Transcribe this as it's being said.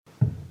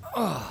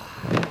Tugitoolis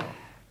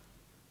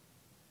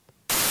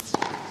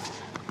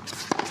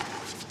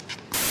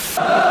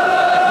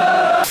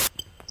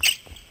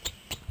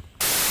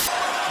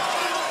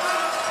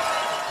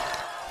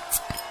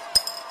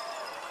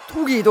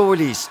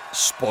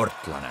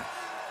sportlane.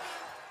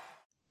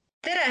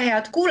 Tere,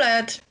 head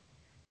kuulajad!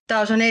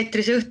 Taas on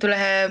eetris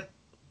Õhtulehe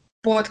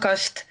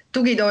podcast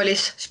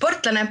Tugitoolis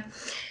sportlane.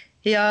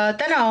 Ja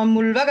täna on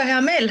mul väga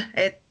hea meel,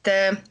 et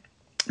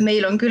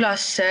meil on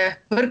külas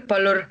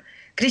võrkpallur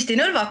Kristi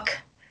Nõlvak,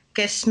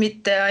 kes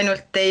mitte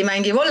ainult ei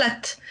mängi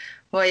vollet,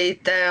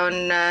 vaid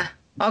on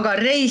agar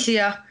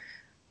reisija,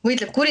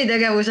 võitleb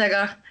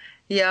kuritegevusega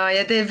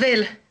ja teeb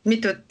veel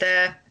mitut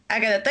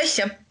ägedat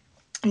asja.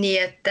 Nii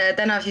et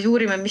täna siis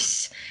uurime,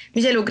 mis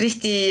elu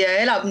Kristi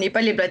elab nii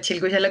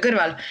palliplatsil kui selle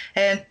kõrval.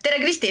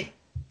 Tere, Kristi!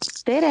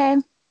 Tere!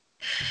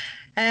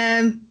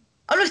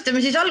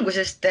 Alustame siis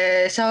algusest.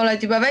 Sa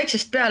oled juba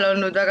väiksest peale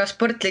olnud väga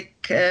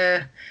sportlik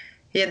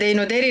ja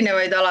teinud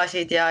erinevaid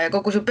alasid ja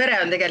kogu su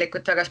pere on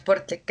tegelikult väga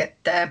sportlik.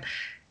 Et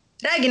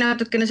räägi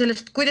natukene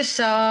sellest, kuidas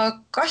sa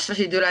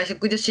kasvasid üles ja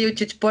kuidas sa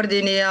jõudsid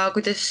spordini ja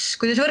kuidas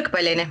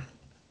võrkpallini?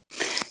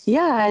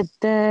 Jaa,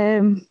 et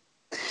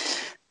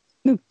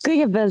no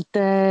kõigepealt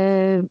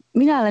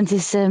mina olen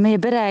siis meie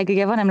pere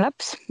kõige vanem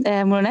laps.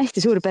 Mul on hästi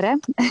suur pere.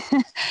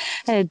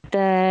 Et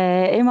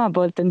ema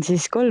poolt on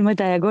siis 3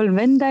 õde ja 3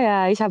 venda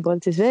ja isa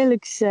poolt siis veel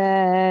üks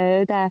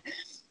õde.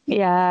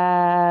 Ja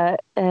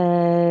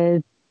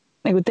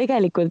nagu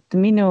tegelikult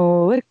minu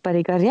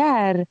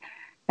võrkpallikarjäär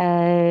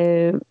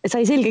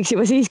sai selgeks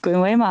juba siis, kui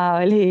mu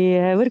ema oli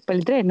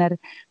võrkpallitreener.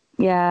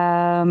 Ja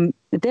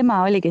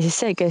tema oligi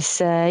siis see, kes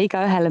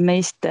igaühele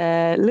meist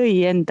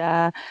lõi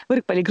enda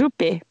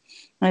võrkpalligrupi.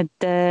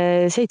 Et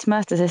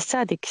 7-aastasest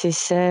saadik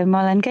siis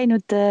ma olen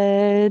käinud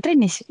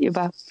trennis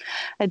juba.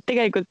 Et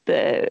tegelikult,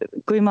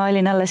 kui ma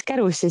olin alles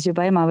kärus, siis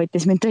juba ema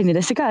võttis mind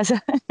trennidesse kaasa.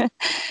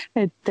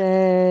 et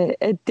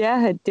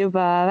jah, et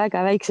juba väga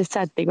väiksest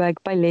saati kogu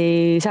aeg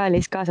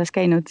pallisaalis kaasas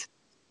käinud.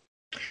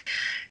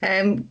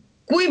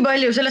 Kui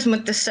palju selles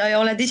mõttes sa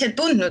oled ise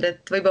tundnud,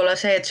 et võib-olla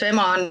see, et su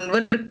ema on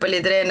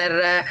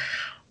võrkpallitreener,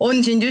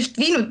 on sind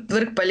just viinud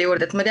võrkpalli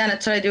juurde? Et ma tean,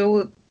 et sa oled ju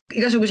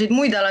igasuguseid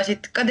muid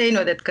alasid ka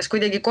teinud, et kas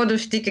kuidagi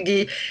kodust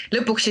ikkagi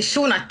lõpuks siis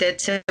suunati, et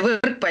see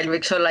võrkpall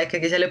võiks olla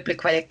ikkagi see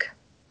lõplik valik?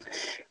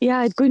 Ja,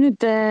 et kui nüüd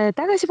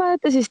tagasi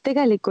vaadata, siis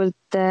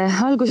tegelikult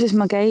alguses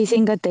ma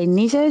käisin ka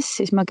tennises,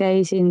 siis ma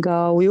käisin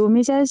ka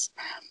ujumises,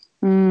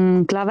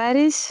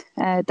 klaveris,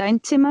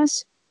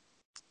 tantsimas.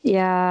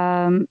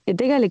 Ja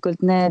tegelikult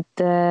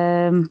need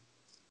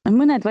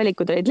mõned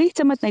valikud olid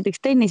lihtsamad,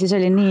 näiteks tennises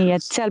oli nii,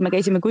 et seal me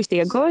käisime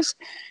Kustiga koos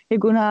ja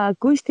kuna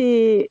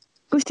Kustil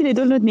ei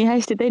tulnud nii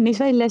hästi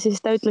tennis välja, siis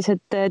ta ütles,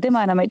 et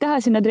tema enam ei taha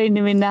sinna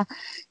trenni minna ja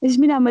siis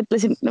mina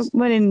mõtlesin, no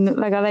ma olin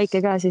väga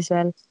väike ka siis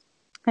veel,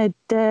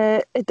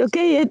 et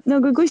okei, et no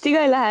kui Kusti ka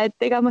ei lähe, et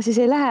ega ma siis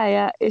ei lähe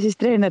ja siis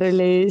treener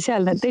oli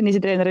seal,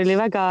 tennisetreener oli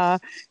väga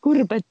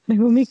kurb, et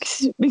nagu miks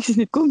siis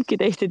nüüd kumbki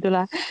teist ei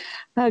tule.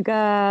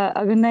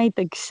 Aga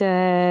näiteks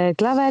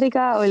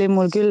klaveriga oli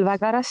mul küll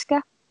väga raske.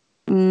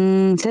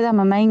 Seda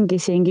ma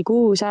mängisingi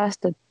 6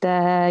 aastat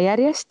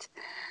järjest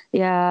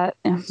ja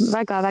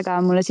väga-väga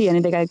mulle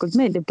siiani tegelikult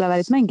meeldib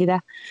klaverit mängida.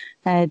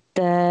 Et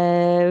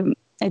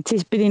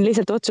siis pidin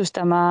lihtsalt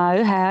otsustama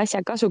ühe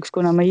asja kasuks,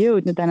 kuna ma ei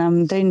jõudnud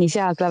enam trennis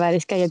ja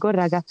klaveris käia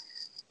korraga.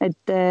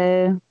 Et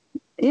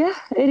jah,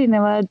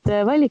 erinevad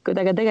valikud,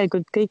 aga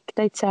tegelikult kõik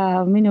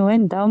täitsa minu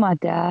enda omad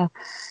ja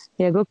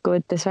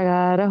kokkuvõttes väga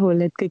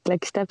rahul, et kõik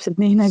läks täpselt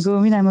nii, nagu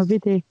minema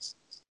pidi.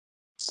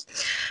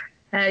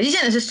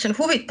 Iseenesest see on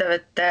huvitav,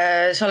 et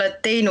sa oled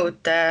teinud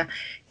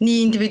nii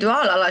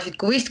individuaalalasid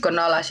kui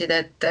võistkonnaalasid,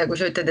 et kui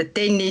sa ütled, et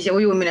tennis ja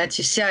ujumine, et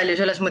siis seal ju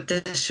selles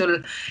mõttes sul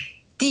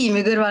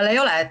tiimi kõrval ei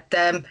ole, et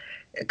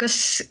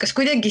kas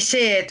kuidagi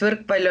see, et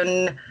võrkpall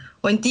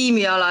on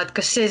tiimiala, et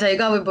kas see sai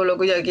ka võib-olla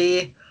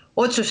kuidagi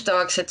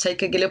otsustavaks, et sa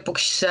ikkagi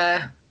lõpuks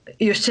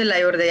just selle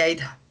juurde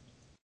jäid?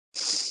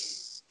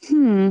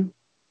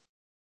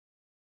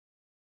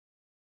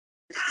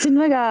 See on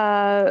väga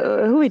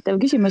huvitav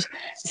küsimus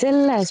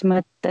selles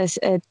mõttes,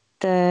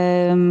 et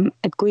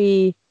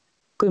kui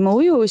ma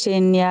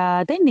ujusin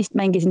ja tennist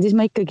mängisin, siis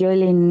ma ikkagi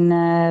olin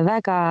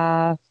väga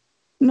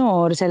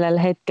noor sellel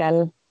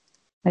hetkel,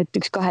 et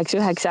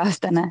 8-9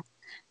 aastane.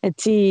 Et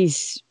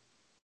siis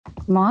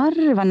ma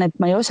arvan, et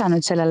ma ei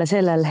osanud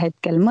sellel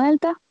hetkel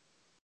mõelda.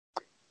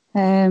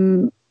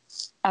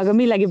 Aga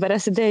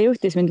millegipärast see tee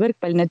juhtis mind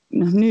võrkpallini, et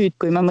nüüd,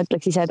 kui ma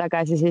mõtleks ise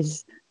tagasi,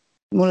 siis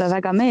mulle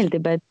väga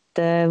meeldib, et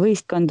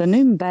võistkond on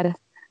ümber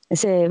ja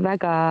see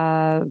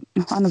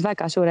annab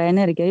väga suure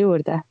energia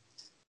juurde.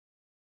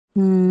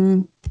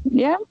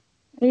 Jah,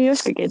 ei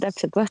oskagi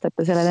täpselt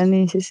vastata sellele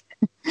nii siis.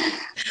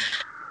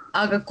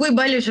 Aga kui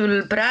palju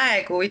sul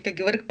praegu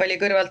ikkagi võrkpalli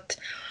kõrvalt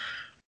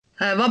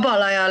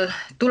vabal ajal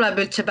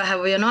tuleb üldse pähe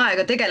või on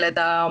aega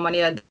tegeleda oma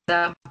nii-öelda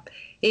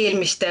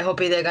eelmiste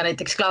hobidega,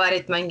 näiteks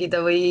klaverit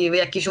mängida või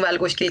äkki suvel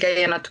kuskil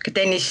käia natuke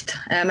tennist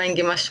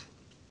mängimas?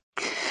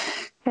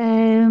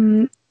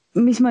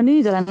 Mis ma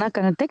nüüd olen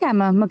hakanud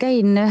tegema, ma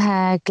käin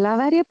ühe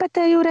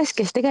klaveriõpetaja juures,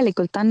 kes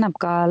tegelikult annab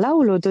ka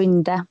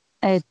laulutunde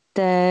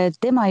et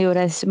tema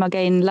juures ma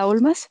käin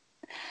laulmas.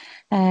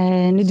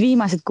 Nüüd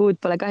viimased kuud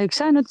pole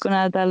kahjuks saanud,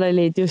 kuna tal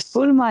olid just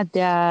pulmad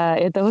ja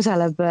ta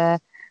osaleb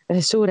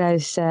ühes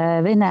suures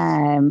vene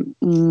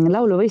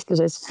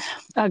lauluvõistluses.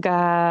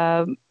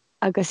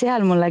 Aga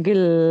seal mulle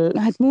küll,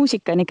 et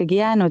muusika on ikkagi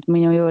jäänud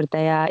minu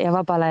juurde ja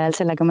vabal ajal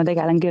sellega ma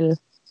tegelen küll.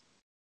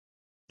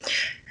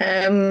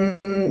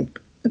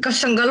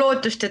 Kas on ka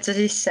lootust, et sa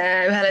siis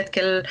ühel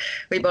hetkel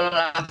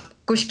võib-olla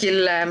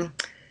kuskil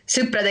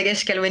sõprade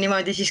keskel või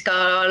niimoodi siis ka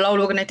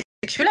lauluga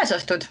näiteks üles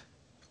astud?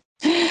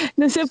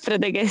 No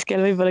sõprade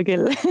keskel võib-olla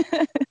küll.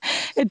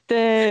 et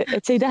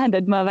see ei tähenda,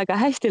 et ma väga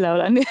hästi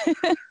laulan.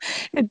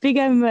 et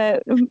pigem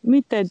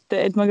mitte,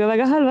 et ma ka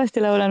väga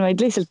halvasti laulan,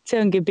 vaid lihtsalt see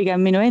ongi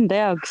pigem minu enda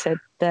jaoks,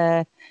 et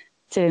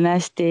selline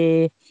hästi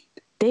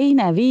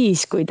teine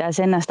viis, kuidas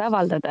ennast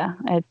avaldada,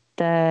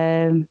 et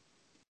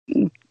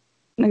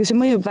nagu see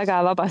mõjub väga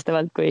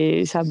vabastavalt,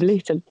 kui saab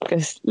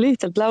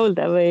lihtsalt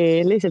laulda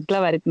või lihtsalt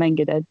klaverit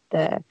mängida, et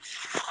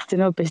see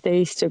on hoopis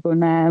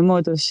teistsugune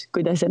moodus,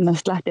 kuidas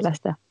ennast lahti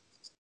lasta.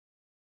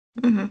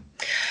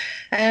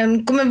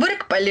 Kui me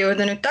võrkpalli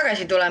juurde nüüd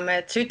tagasi tuleme,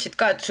 et sa ütlesid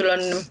ka, et sul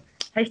on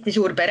hästi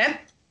suur pere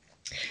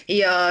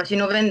ja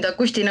sinu venda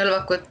Kusti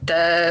Nõlvakut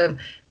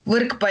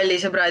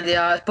võrkpallisõbrad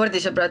ja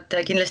spordisõbrad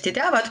kindlasti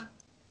teavad,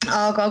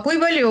 aga kui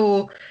palju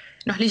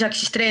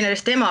lisaks siis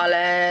treenerist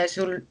emale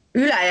sul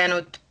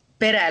ülejäänud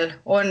perel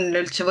on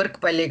üldse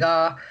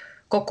võrkpalliga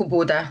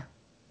kokkupuude?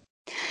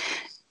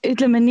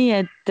 Ütleme nii,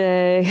 et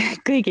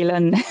kõigil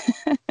on.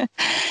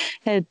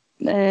 et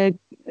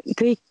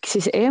kõik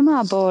siis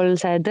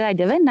emapoolsed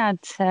õed ja vennad,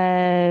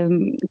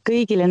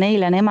 kõigile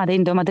neile on ema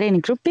teinud oma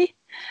treeninggrupi.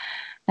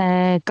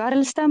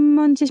 Karl Stamm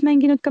on siis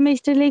mänginud ka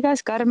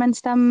meistriliigas, Karmen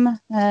Stamm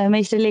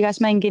meistriliigas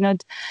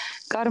mänginud,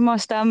 Karmo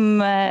Stamm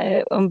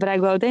on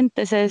praegu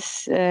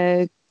Audenteses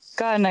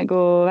ka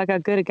nagu väga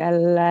kõrgel,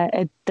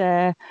 et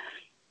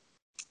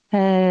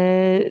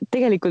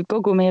tegelikult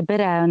kogu meie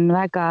pere on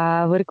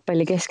väga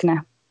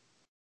võrkpallikeskne.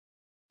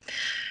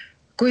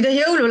 Kui te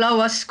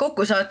jõululauas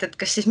kokku saate, et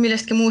kas siis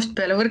millestki muust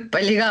peale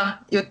võrkpalli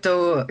ka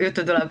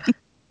juttu tuleb?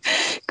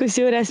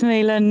 Kusjuures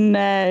meil on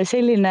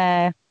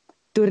selline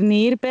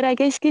turniir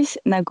perekeskis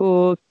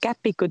nagu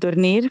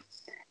käpikuturniir,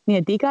 nii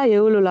et iga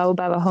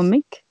jõululaupäeva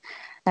hommik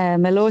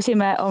me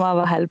loosime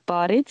omavahel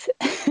paarid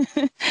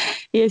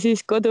ja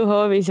siis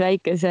koduhoovis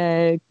väikese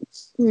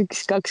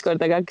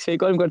 2x2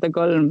 või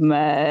 3x3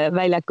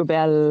 väljaku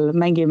peal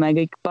mängime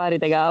kõik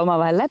paaridega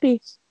omavahel läbi.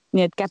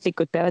 Nii et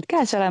käpikud peavad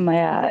käes olema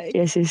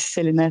ja siis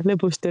selline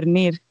lõbus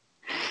turniir.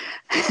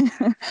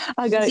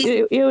 Aga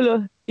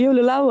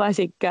jõululauas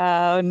ikka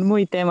on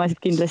muid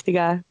teemasid kindlasti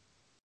ka.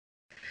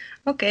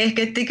 Okei,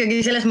 ehk et ikkagi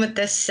selles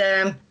mõttes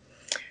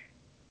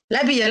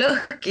läbi ja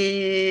lõhki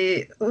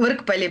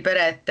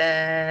võrkpallipere, et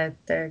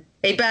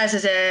ei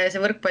pääse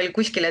see võrkpall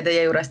kuskile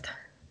teie juurest?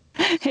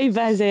 Ei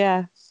pääse,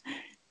 jaa.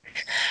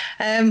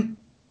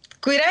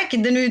 Kui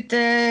rääkida nüüd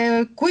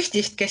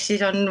Kustist, kes siis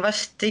on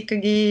vast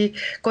ikkagi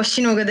koos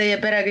sinuga teie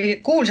pere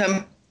kõige kuulsam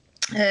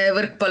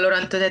võrkpallur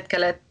antud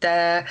hetkel, et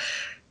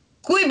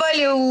kui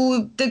palju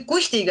te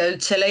Kustiga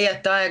üldse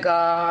leiate aega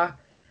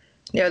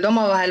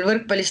omavahel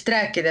võrkpallist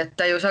rääkida, et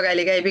ta ju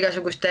sageli käib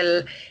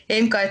igasugustel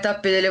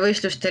MK-etappidel ja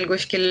võistlustel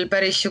kuskil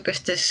päris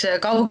sükestes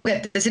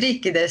kaugetes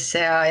riikides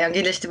ja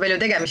kindlasti palju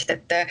tegemist,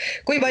 et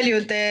kui palju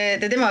te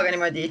temaga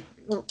niimoodi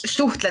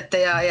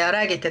suhtlete ja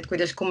räägite, et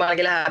kuidas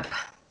kummalgi läheb?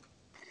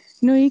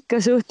 No ikka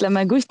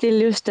suhtleme.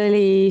 Kustil just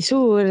oli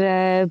suur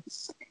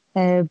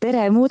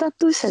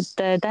peremuudatus, et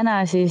täna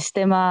siis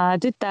tema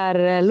tütar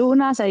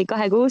Luuna sai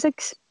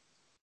 2-kuuseks.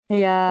 Oi,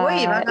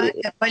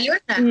 väga palju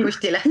õnne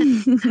Kustile.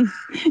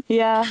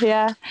 ja,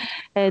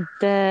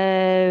 et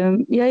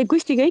ja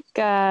Kustiga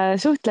ikka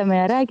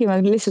suhtleme ja räägime,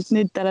 lihtsalt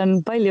nüüd tal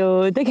on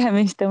palju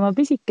tegemist oma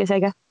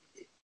pisikesega.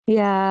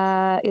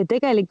 Ja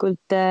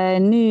tegelikult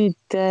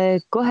nüüd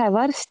kohe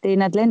varsti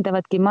nad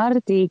lendavadki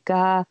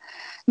Mardiga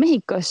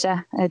Mehhikosse,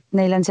 et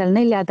neil on seal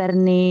 4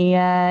 tärni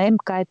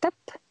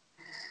MK-etapp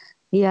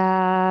ja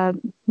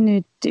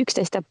nüüd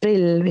 11.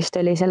 aprill vist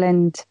oli see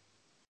lend.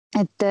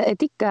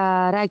 Et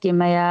ikka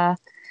räägime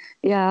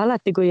ja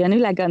alati, kui on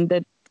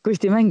ülekanded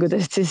Kusti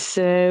mängudest, siis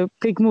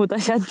kõik muud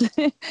asjad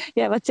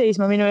jäävad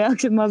seisma minu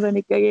jaoks, et ma pean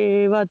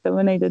ikkagi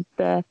vaatama neid,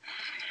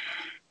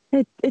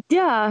 et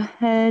jaa,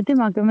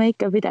 temaga me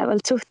ikka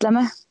pidevalt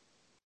suhtleme.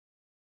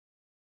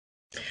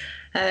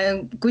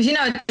 Kui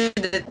sina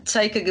ütled, et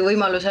sa ikkagi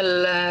võimalusel,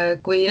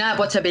 kui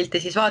näeb otsepilti,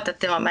 siis vaatad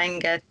tema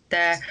mänge, et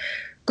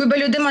kui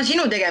palju tema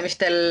sinu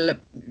tegemistel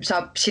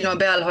saab silma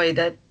peal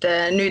hoida, et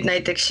nüüd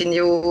näiteks siin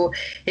ju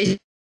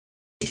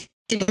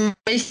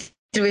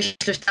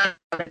meistrivõistlust,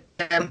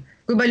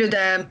 kui palju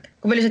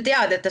sa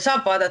tead, et ta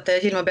saab vaadata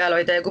ja silma peal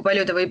hoida ja kui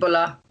palju ta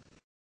võib-olla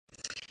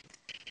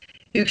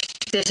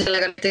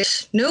üksteisele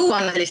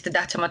nõuan selliste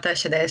tähtsamate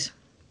asjade ees?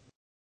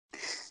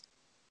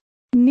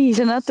 Nii,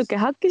 sa natuke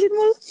hakkisid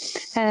mul,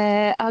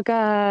 aga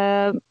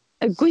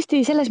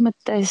Kusti selles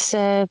mõttes,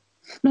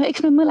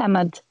 eks me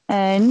mõlemad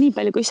nii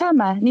palju kui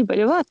saame, nii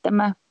palju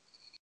vaatame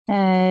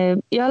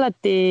ja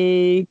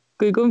alati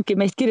kui kumbki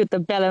meist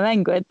kirjutab peale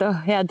mängu, et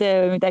hea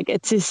töö või midagi,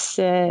 et siis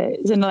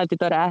see on alati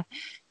tore.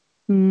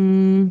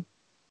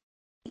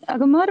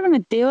 Aga ma arvan,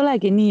 et ei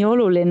olegi nii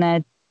oluline,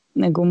 et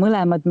nagu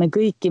mõlemad me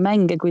kõiki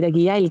mänge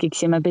kuidagi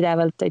jälgiksime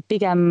pidevalt, vaid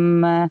pigem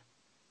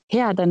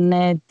head on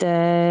need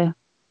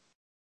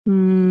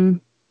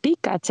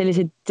pikad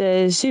sellised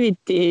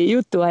süviti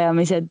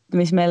jutuajamised,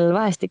 mis meil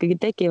vahest ikkagi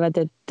tekivad,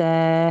 et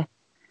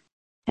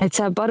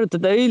saab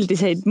arutada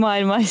üldiseid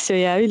maailma asju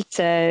ja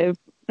üldse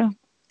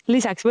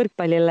lisaks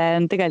võrkpallile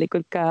on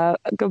tegelikult ka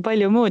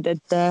palju muud,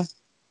 et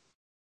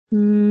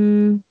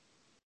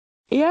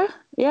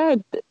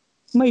et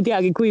ma ei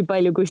teagi, kui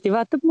palju Kusti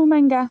vaatab mu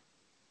mänge,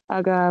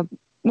 aga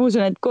ma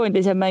usun, et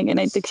koondise mänge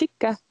näiteks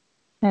ikka.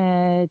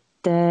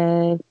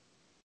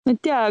 Ma ei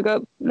tea, aga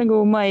nagu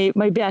ma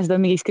ei pea seda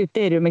mingiks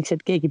kriteeriumiks,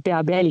 et keegi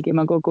peab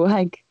jälgima kogu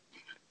aeg.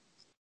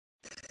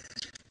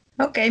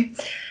 Okei.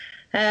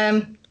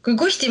 Kui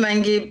Kusti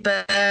mängib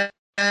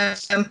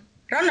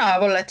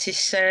rannavollet,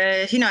 siis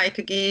sina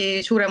ikkagi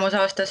suurem osa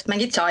aastast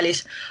mängid saalis,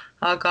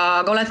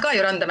 aga oled ka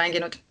ju randa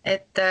mänginud.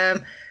 Et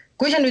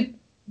kui sa nüüd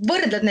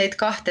võrdled neid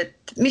kahte, et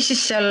mis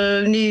siis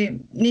seal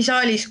nii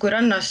saalis kui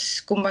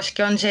rannas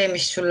kumbaski on see,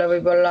 mis sulle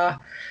võib-olla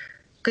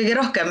kõige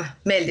rohkem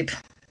meeldib?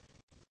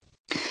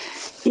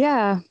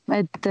 Jaa,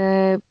 et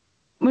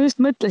ma just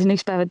mõtlesin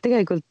üks päev, et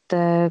tegelikult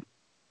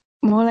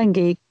ma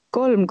olengi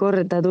 3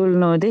 korda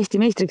tulnud Eesti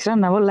meistriks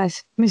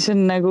rannavolles, mis on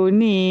nagu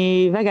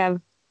nii vägev,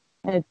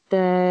 et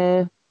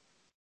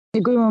ja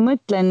kui ma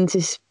mõtlen,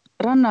 siis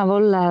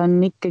rannavolle on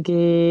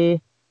ikkagi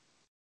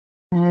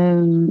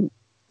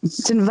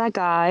see on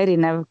väga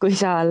erinev kui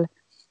saal.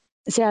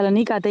 Seal on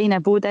iga teine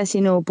puude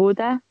sinu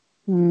puude.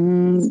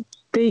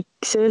 Kõik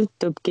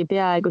sõltubki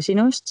peaaegu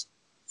sinust.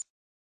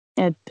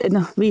 Et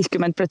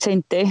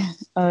 50%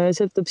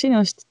 sõltub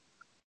sinust.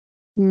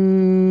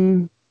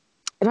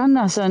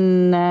 Rannas on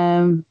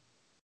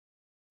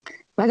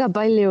väga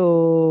palju,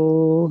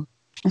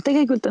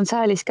 tegelikult on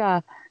saalis ka,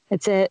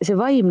 et see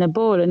vaimne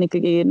pool on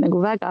ikkagi nagu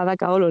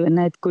väga-väga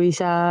oluline, et kui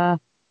sa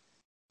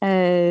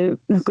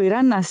kui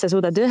rannas sa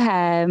suudad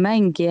ühe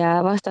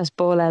mängija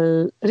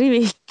vastaspoolel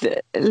rivist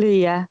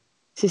lüüa,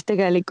 siis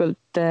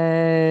tegelikult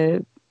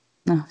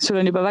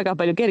sul on juba väga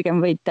palju kergem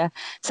võita.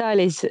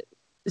 Saalis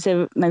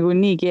see nagu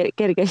nii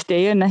kergesti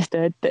ei õnnestu,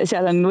 et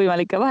seal on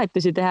võimalik ka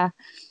vahetusi teha.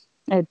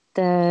 Et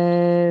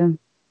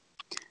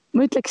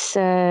ma ütleks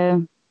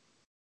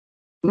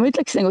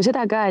nagu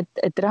seda ka,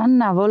 et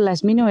rannavolles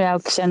minu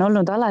jaoks on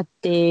olnud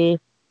alati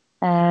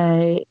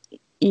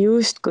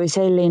justkui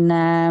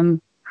selline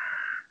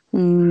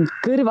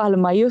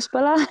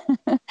kõrvalmaiuspala,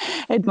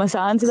 et ma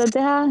saan seda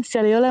teha.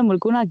 Seal ei ole mul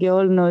kunagi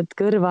olnud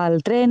kõrval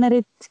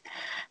treenerit.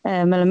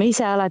 Me oleme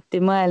ise alati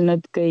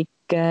mõelnud kõik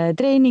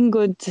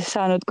treeningud,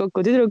 saanud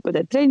kokku tüdrukud,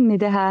 et trenni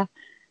teha.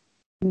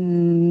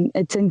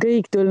 Et see on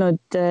kõik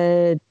tulnud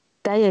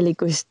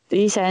täielikust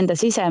iseenda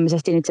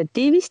sisemisest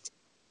initsiatiivist.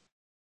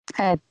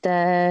 Et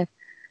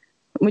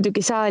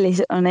muidugi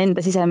saalis on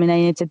enda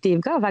sisemine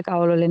initsiatiiv ka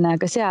väga oluline,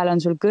 aga seal on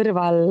sul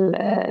kõrval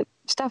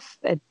staff,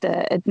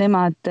 et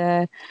nemad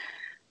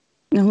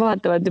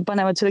vaatavad ja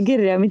panevad sulle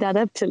kirja, mida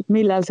täpselt,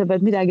 millal sa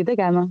pead midagi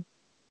tegema.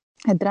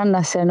 Et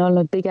rannas see on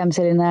olnud pigem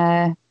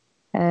selline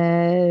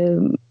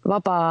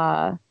vaba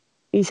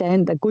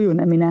iseenda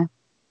kujunemine.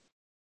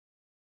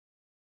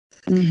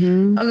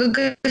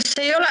 Aga kas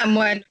ei ole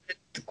mõelnud, et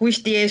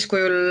Kusti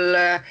eeskujul,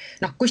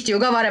 Kusti ju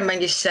ka varem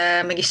mängis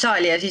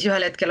saali ja siis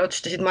ühel hetkel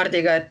otsustasid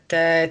Mardiga, et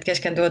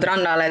keskenduvad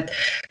rannale, et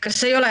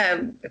kas ei ole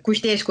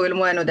Kusti eeskujul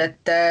mõelnud,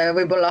 et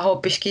võib-olla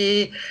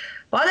hoopiski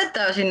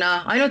vaadata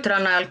sinna ainult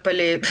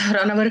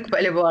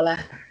rannavõrkpalli poole?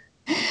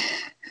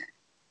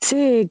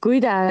 See,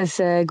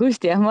 kuidas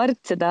Kusti ja Mart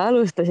seda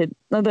alustasid,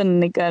 nad on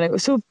ikka nagu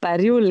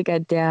super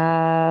julged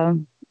ja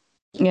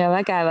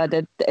vägevad,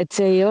 et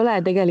see ei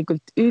ole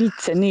tegelikult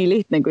üldse nii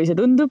lihtne, kui see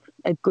tundub,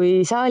 et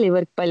kui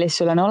saalivõrkpallis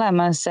sul on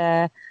olemas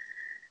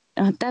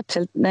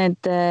täpselt need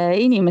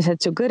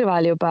inimesed su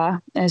kõrval juba,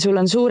 sul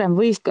on suurem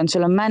võistkond,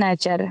 sul on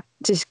manager,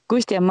 siis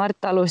Kusti ja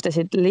Mart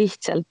alustasid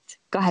lihtsalt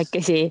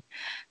kahekesi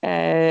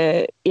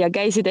ja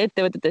käisid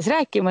ettevõtetes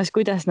rääkimas,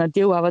 kuidas nad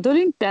jõuavad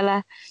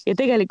olümpiale ja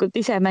tegelikult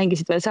ise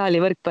mängisid veel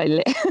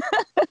saalivõrkpalli.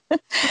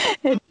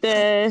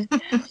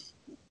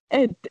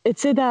 et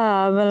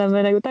seda me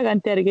oleme nagu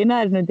tagantjärgi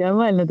naernud ja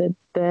mõelnud,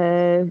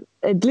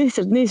 et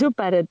lihtsalt nii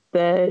super, et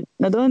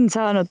nad on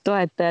saanud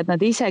toetajad,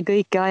 nad ise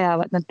kõike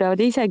ajavad, nad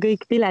peavad ise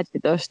kõik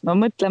piletid ostma,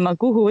 mõtlema,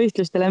 kuhu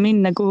võistlustele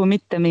minna, kuhu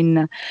mitte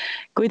minna,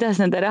 kuidas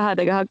nende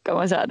rahadega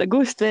hakkama saada,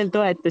 kust veel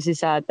toetusi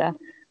saada.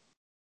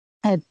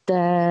 Et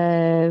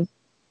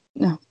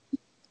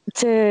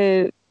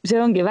see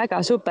ongi väga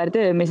super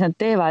töö, mis nad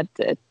teevad,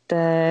 et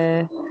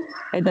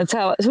nad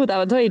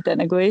suudavad hoida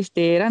nagu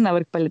Eesti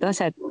rannavõrkpalli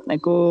taset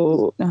nagu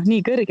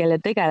nii kõrgel ja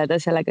tegeleda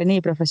sellega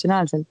nii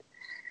professionaalselt.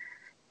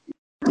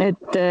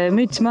 Et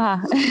müts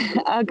maha,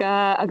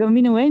 aga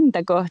minu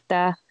enda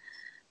kohta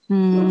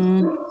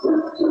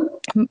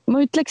ma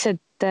ütleks,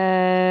 et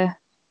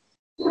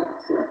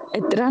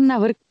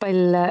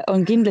rannavõrkpall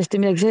on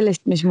kindlasti midagi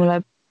sellist, mis mulle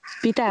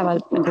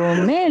pidevalt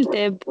nagu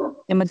meeldib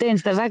ja ma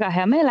teen seda väga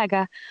hea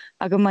meelega,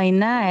 aga ma ei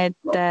näe,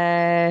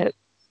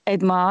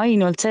 et ma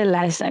ainult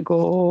selles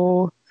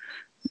nagu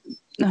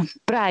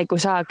praegu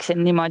saaksin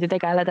niimoodi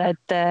tegeleda,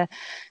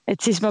 et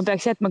siis ma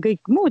peaks jätma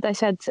kõik muud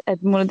asjad, et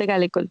mul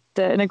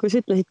tegelikult, nagu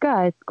sa ütlesid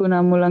ka, et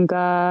kuna mul on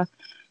ka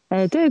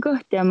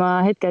töökoht ja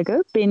ma hetkel ka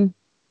õpin,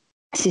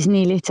 siis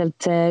nii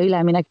lihtsalt see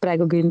üleminek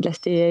praegu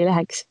kindlasti ei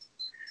läheks.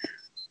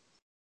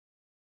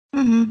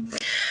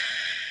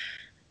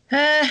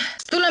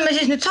 Tuleme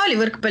siis nüüd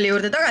saalivõrkpalli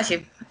juurde tagasi.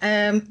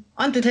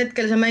 Antud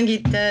hetkel sa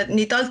mängid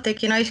nii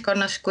TalTechi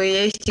naiskonnas kui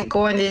Eesti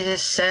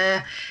koondises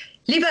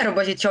libero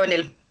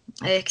positsioonil.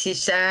 Ehk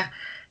siis,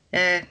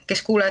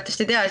 kes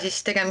kuulajatest ei tea,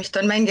 siis tegemist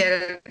on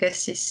mängijaga, kes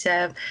siis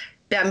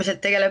peamiselt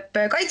tegeleb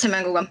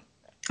kaitsemänguga.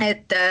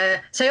 Et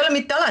sa ei ole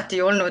mitte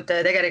alati olnud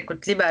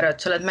tegelikult libero,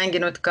 et sa oled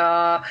mänginud ka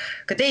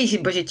teisi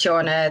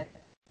positsioone.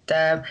 Et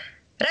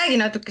räägi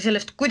natuke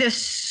sellest, kuidas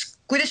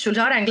sul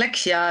see areng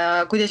läks ja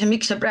kuidas ja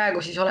miks sa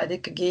praegu siis oled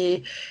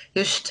ikkagi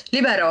just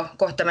libero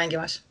kohta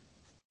mängimas?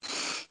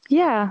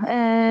 Jaa,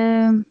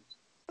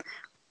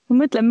 ma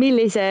mõtlen,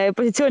 millise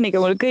positsiooniga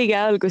mul kõige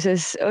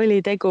alguses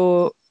oli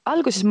tegu.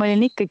 Alguses ma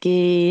olin ikkagi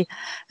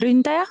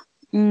ründaja,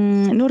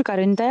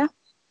 nurgaründaja.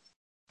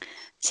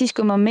 Siis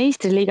kui ma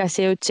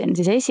meistriliigasse jõudsin,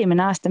 siis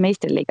esimene aasta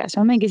meistriliigas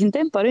ma mängisin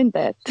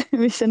temporündajat,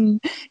 mis on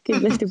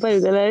kindlasti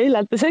paljudele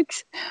üllatuseks.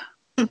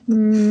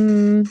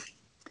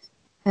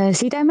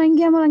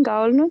 Sidemängija ma olen ka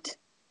olnud.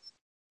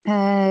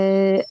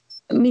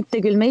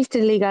 Mitte küll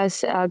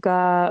meistriliigas,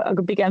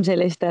 aga pigem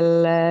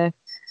sellistel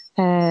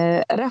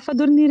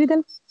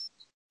rahvaturniiridel.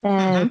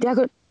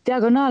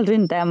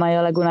 Diagonaalründaja ma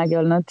ei ole kunagi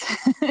olnud.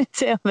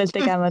 See on veel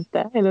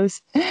tegemata elus.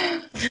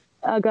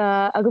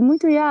 Aga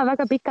muidu jaa,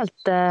 väga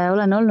pikalt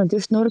olen olnud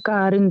just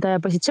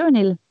nurgaründaja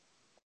positsioonil.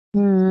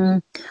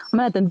 Ma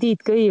mäletan,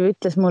 Tiit Kõiv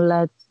ütles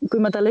mulle, et kui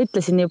ma talle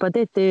ütlesin juba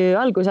TTÜ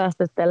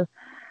algusaastatel,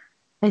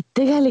 et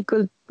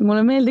tegelikult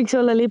mulle meeldiks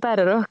olla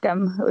libero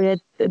rohkem või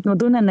et ma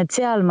tunnen, et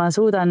seal ma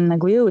suudan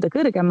nagu jõuda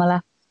kõrgemale.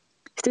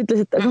 Siis ta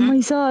ütles, et aga ma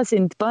ei saa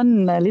sind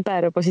panna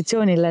libero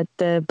positsioonile,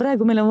 et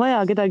praegu meil on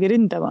vaja kedagi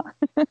ründama.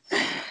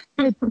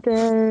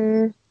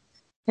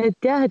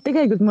 et jah, et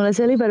tegelikult mulle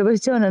see libero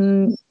positsioon on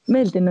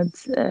meeldinud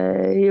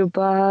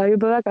juba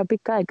väga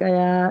pikka aega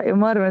ja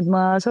ma arvan, et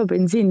ma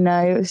sobin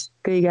sinna just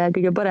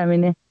kõige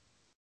paremini.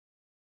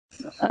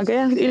 Aga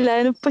jah,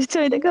 ülejäänud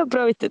positsioonidega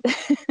proovitud.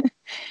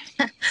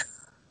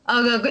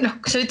 Aga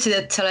kui sa ütlesid,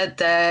 et sa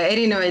oled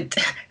erinevaid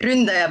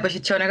ründaja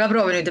positsioone ka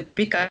proovinud ja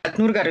pikalt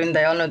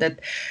nurgaründaja olnud, et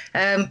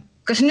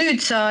kas nüüd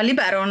sa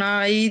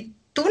liberona ei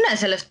tunne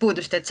sellest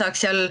puudust, et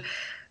saaks seal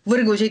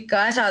võrgus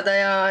ikka äsada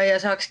ja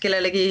saaks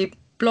kellelegi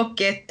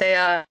plokki ette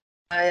ja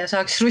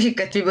saaks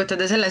rusikat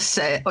vibutada selles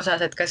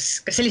osas, et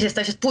kas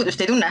sellisest asjast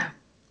puudust ei tunne?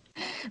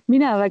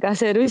 Mina väga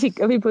see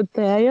rusika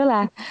vibutaja ei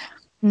ole.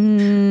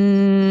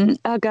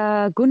 Aga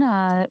kuna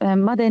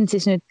ma teen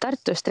siis nüüd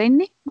Tartus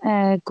trenni,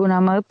 kuna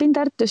ma õpin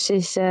Tartus,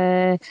 siis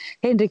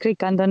Henrik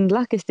Rikand on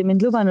lahkesti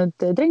mind lubanud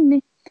trenni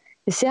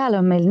ja seal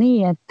on meil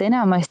nii, et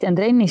enamasti on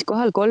trennis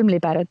kohal 3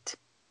 liberot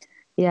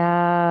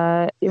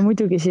ja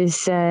muidugi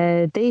siis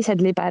teised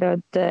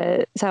liberod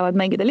saavad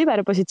mängida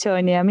libero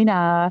positsiooni ja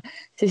mina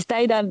siis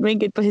täidan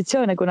mingeid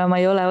positsioone, kuna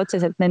ma ei ole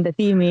otseselt nende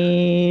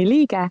tiimi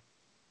liige.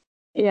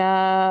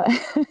 Ja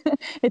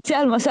et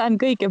seal ma saan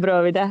kõike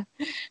proovida,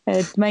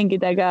 et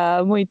mängida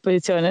ka muid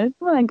positsioone.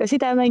 Ma olen ka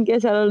sidemängija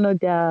seal olnud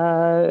ja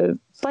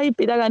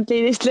paipi tagant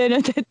liidist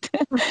löönud, et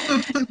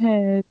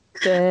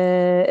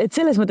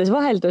selles mõttes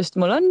vaheldust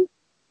mul on.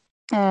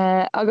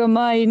 Aga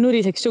ma ei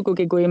nuriseks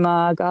sugugi, kui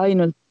ma ka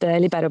ainult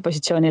libero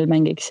positsioonil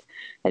mängiks.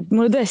 Et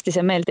mulle tõesti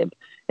see meeldib,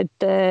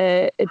 et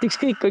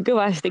ükskõik kui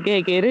kõvasti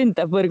keegi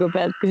ründab võrgu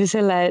pealt, kui sa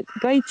selle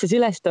kaitses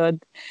üles tood,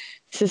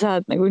 sa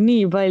saad nagu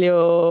nii palju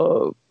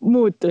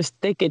muutust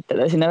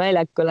tekitada sinna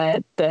väljakule,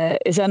 et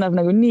see annab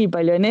nagu nii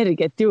palju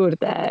energiat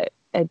juurde,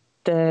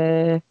 et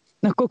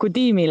kogu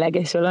tiimile,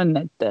 kes sul on,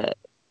 et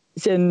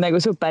see on nagu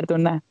super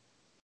tunne.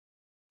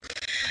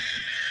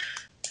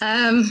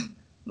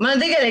 Ma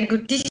olen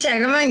tegelikult ise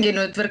ka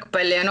mänginud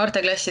võrkpalli ja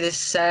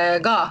noorteklassides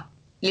ka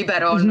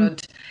libero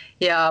olnud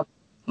ja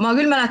ma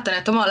küll mäletan,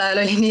 et omal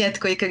ajal oli nii,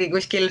 et kui ikkagi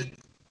kuskil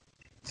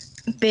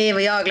B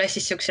või A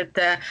klassis siuksed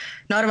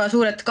Narva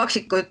suured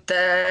kaksikud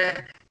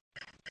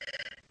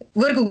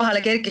võrgu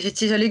kohale kerkisid,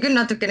 siis oli küll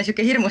natukene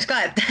siuke hirmus ka,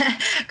 et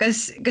kas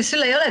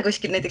sul ei ole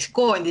kuskil näiteks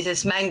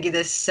koondises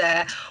mängides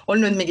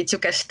olnud mingit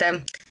siukest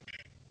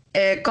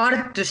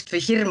kartust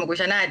või hirmu, kui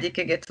sa näed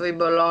ikkagi, et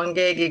võib-olla on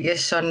keegi,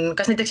 kes on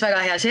kas näiteks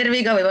väga hea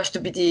serviga või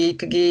vastupidi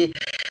ikkagi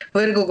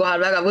võrgu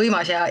kohal väga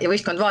võimas ja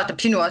võistkond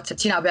vaatab sinu otsa,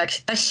 et sina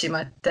peaksid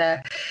tassima, et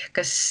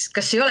kas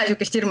ei ole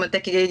siukest hirmu, et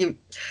äkki keegi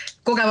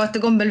kogemata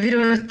kombel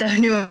virutab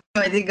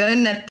niimoodi ka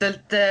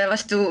õnnetult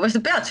vastu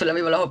pead sulle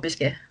võib-olla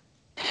hoopiski?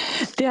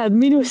 Tead,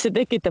 minus see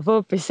tekitab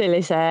hoopis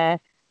sellise,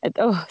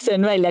 et see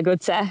on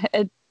väljakutse,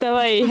 et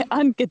davai,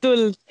 andke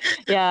tuld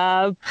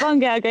ja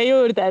pange aga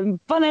juurde,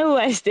 pane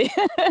uuesti.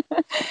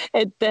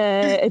 et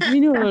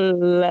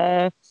minul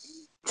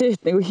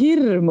sellist nagu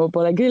hirmu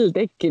pole küll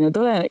tekkinud,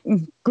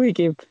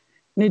 kuigi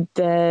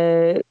nüüd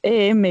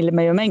EM-il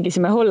me ju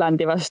mängisime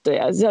Hollandi vastu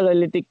ja seal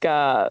olid ikka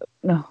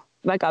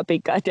väga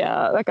pikad ja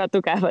väga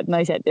tugevad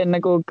naised ja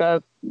nagu ka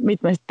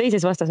mitmes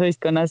teises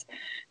vastasvõistkonnas,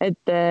 et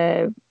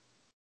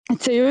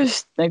see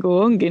just nagu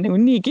ongi nagu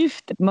nii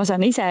kihvt, et ma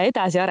saan ise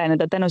edasi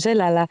areneda tänu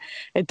sellele,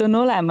 et on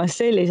olemas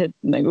sellised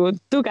nagu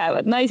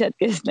tugevad naised,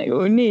 kes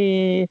nagu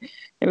nii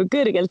nagu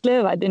kõrgelt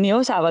löövad ja nii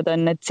osavad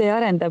on, et see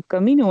arendab ka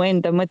minu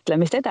enda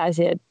mõtlemist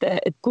edasi,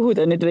 et kuhu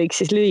ta nüüd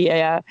võiks siis lüüa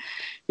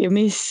ja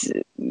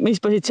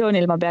mis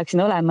positsioonil ma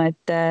peaksin olema,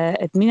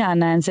 et mina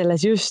näen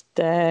selles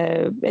just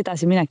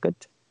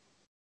edasiminekut.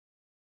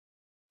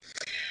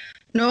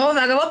 No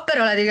väga vapper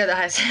oled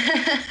igatahes.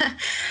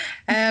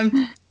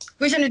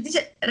 Kui sa nüüd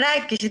ise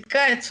rääkisid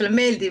ka, et sulle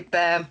meeldib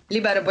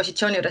libero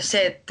positsiooni juures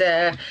see, et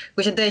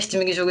kui sa tõesti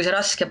mingisuguse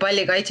raske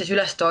palli kaitses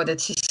üles tood,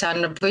 et siis see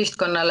annab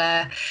võistkonnale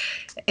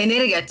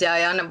energiat ja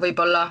annab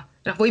võib-olla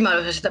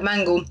võimaluse seda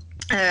mängu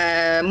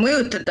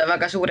mõjutada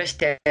väga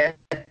suuresti.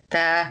 Et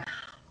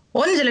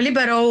on selle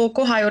libero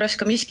koha juures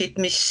ka miskit,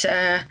 mis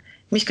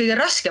kõige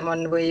raskem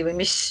on või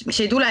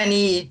mis ei tule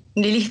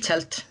nii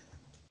lihtsalt?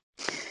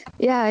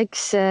 Ja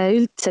eks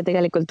üldse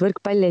tegelikult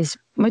võrkpallis,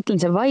 ma ütlen,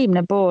 see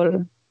vaimne pool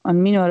on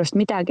minu arust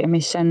midagi,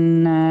 mis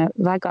on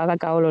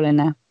väga-väga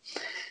oluline.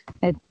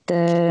 Et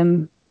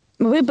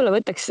ma võib-olla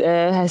võtaks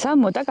ühe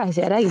sammu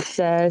tagasi ja räägiks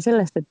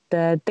sellest,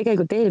 et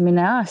tegelikult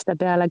eelmine aasta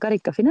peale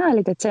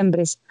karikafinaali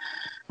detsembris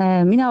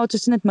mina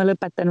otsustasin, et ma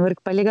lõpetan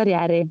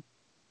võrkpallikarjääri.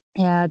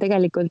 Ja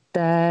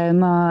tegelikult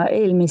ma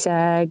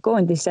eelmise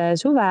koondise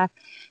suve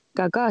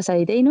ka kaasa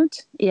ei teinud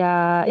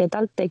ja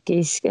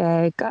TalTechis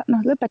ka,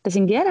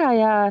 lõpetasingi ära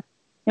ja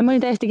ma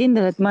olin täiesti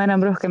kindel, et ma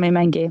enam rohkem ei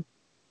mängi.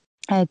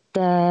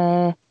 Et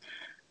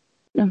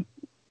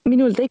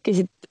minul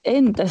tekkisid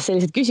endas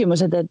sellised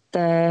küsimused,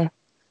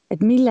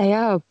 et mille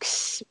jaoks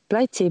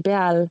platsi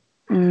peal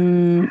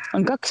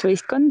on kaks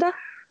võistkonda,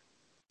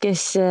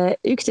 kes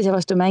üksteise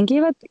vastu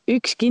mängivad,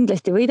 üks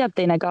kindlasti võidab,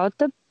 teine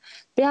kaotab.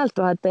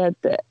 Pealtvaatajad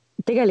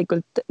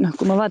tegelikult,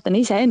 kui ma vaatan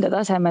iseenda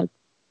tasemelt,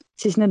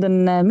 siis need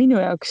on minu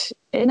jaoks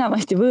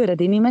enamasti võõrad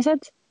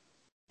inimesed,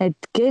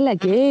 et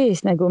kellegi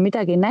ees nagu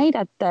midagi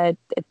näidata,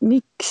 et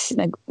miks,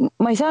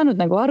 ma ei saanud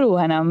nagu aru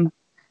enam,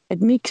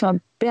 et miks ma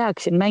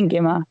peaksin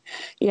mängima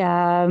ja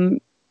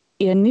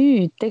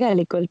nüüd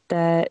tegelikult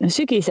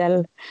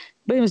sügisel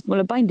põhimõtteliselt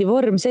mulle pandi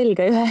vorm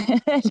selga ja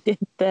öeldi,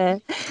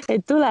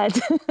 et tuled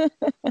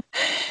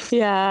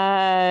ja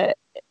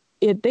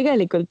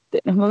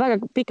tegelikult ma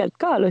väga pikalt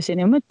kaalusin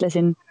ja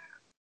mõtlesin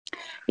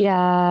ja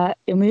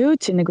ma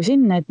jõudsin nagu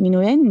sinna, et minu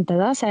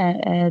enda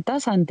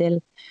tasandil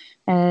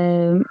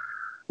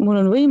mul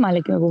on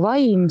võimalik nagu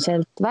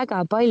vaimselt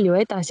väga palju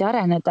edasi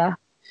areneda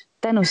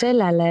tänu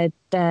sellele,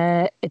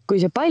 et kui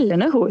see pall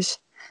on õhus,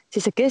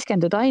 siis sa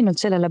keskendud ainult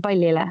sellele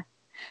pallile.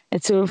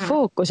 Et sul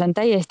fookus on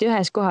täiesti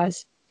ühes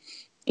kohas.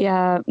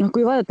 Ja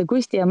kui vaadata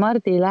Kusti ja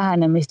Mardi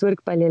lähenemist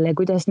võrkpallile,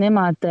 kuidas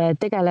nemad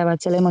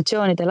tegelevad selle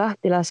emotsioonide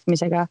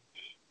lahtilaskmisega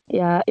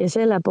ja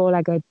selle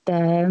poolega,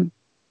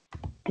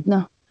 et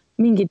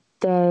mingit,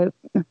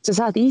 sa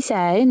saad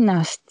ise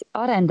ennast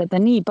arendada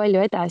nii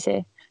palju edasi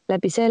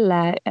läbi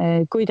selle,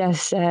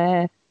 kuidas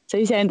sa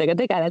ise endaga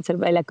tegeled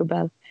seal väljaku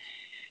peal.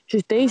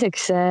 Siis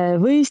teiseks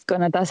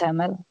võistkonna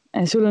tasemel,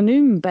 sul on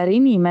ümber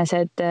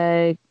inimesed,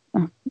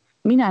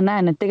 mina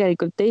näen, et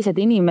tegelikult teised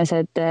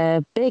inimesed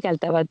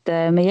peegeldavad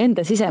meie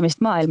enda sisemist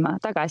maailma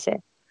tagasi.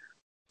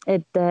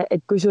 Et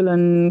kui sul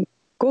on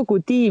kogu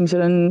tiim,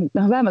 sul on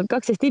vähemalt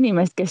 12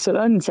 inimest, kes sul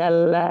on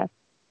seal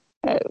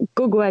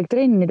kogu aeg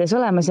trennides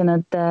olemas ja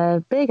nad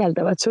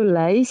peegeldavad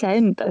sulle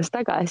iseendas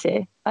tagasi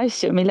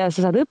asju, mille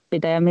sa saad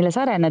õppida ja milles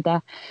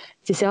areneda,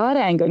 siis see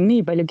areng on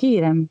nii palju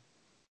kiirem.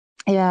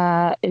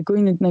 Ja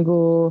kui nüüd nagu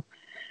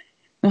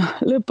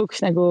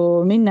lõpuks nagu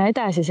minna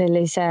edasi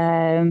sellise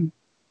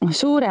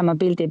suurema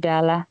pildi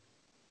peale,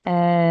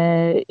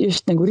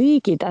 just nagu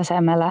riigi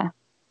tasemele,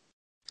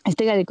 siis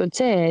tegelikult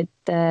see,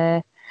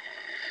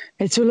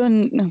 et sul on,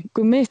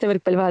 kui meeste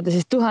võrkpalli vaadata,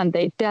 siis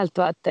tuhandeid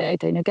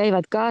pealtvaatajaid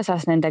käivad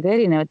kaasas nendega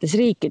erinevates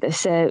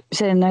riikides,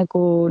 see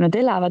nagu nad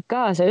elavad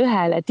kaasa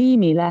ühele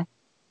tiimile,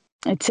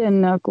 et see on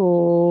nagu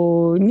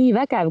nii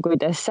vägev,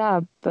 kuidas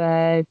saab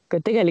ka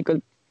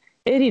tegelikult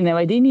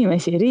erinevaid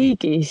inimesi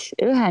riigis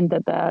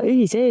ühendada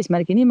ühise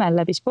eesmärgi nimel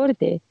läbi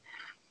spordi.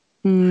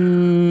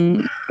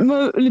 Ma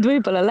nüüd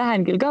võib-olla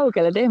lähen küll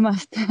kaugele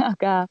teemast,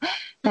 aga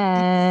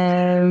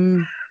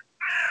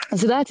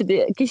sa tahtsid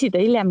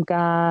küsida hiljem ka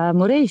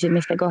mu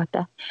reisimiste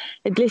kohta.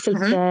 Et lihtsalt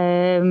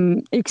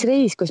üks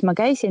reis, kus ma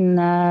käisin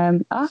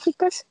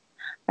Aafrikas,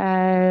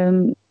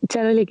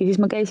 seal oligi, siis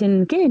ma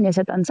käisin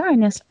Keenias ja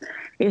Tansaanias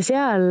ja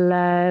seal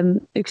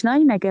üks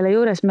naine, kelle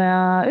juures ma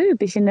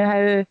ööbisin ühe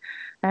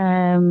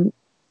öö,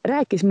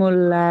 rääkis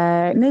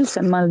mulle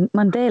Nelson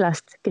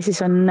Mandelast, kes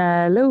siis on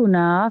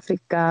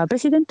Lõuna-Aafrika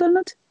president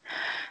olnud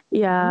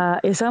ja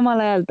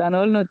samal ajal ta on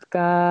olnud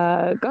ka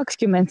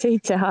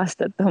 27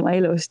 aastat oma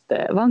elust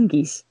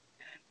vangis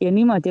ja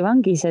niimoodi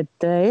vangis,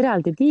 et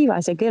eraldi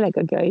tiivas ja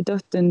kellegagi ei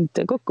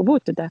tohtunud kokku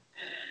puutuda.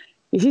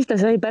 ja siis ta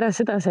pärast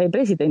seda sai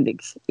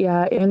presidendiks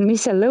ja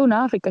mis seal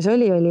Lõuna-Aafrikas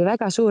oli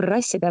väga suur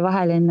rasside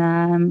vaheline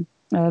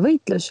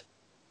võitlus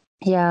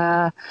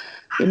ja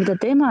mida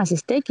tema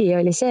siis tegi,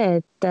 oli see,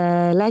 et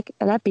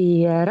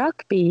läbi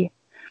rugby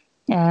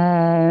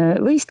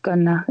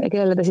võistkonna,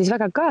 kellele ta siis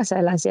väga kaasa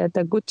elas ja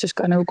ta kutsus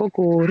ka nagu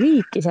kogu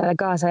riiki selle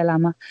kaasa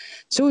elama,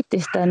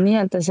 suutis ta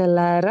nii-öelda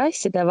selle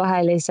rasside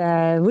vahelise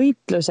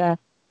võitluse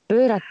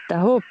pöörata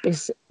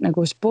hoopis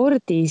nagu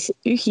spordis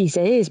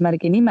ühise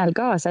eesmärgi nimel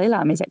kaasa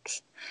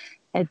elamiseks.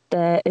 Et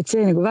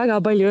see nagu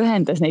väga palju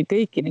ühendas neid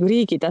kõiki nagu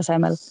riigi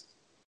tasemel.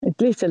 Et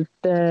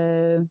lihtsalt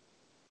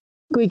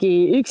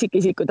kuigi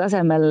üksikisiku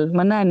tasemel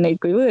ma näen neid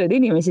kui võõrad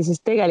inimesi,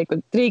 siis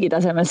tegelikult riigi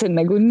tasemel see on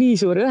nagu nii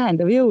suur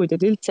ühendav jõud,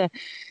 et üldse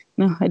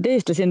et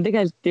eestlasi on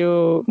tegelikult ju,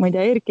 ma ei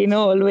tea, Erki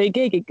Nool või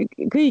keegi,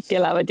 kõik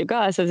elavad ju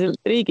kaasa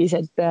sealt riigis,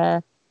 et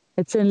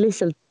see on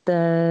lihtsalt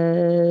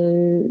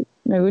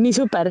nagu nii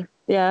super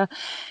ja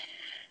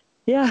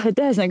et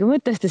ühesõnaga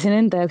mõtestasin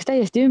enda jaoks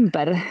täiesti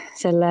ümber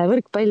selle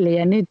võrkpalli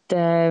ja nüüd,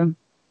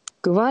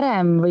 kui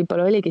varem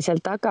võib-olla oligi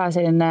seal taga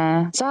selline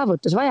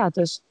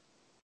saavutusvajadus,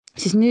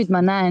 siis nüüd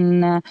ma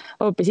näen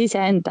hoopis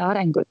iseenda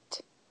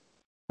arengut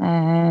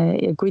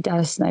ja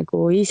kuidas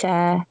nagu ise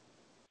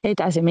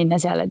edasi minna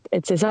seal,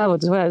 et see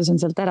saavutusvajadus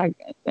on sealt ära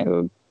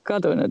nagu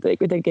kadunud või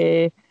kuidagi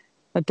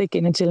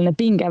tekkinud selline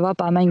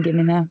pingevaba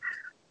mängimine.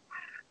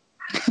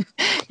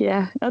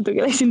 Jah,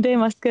 natuke läksin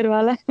teemast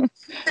kõrvale.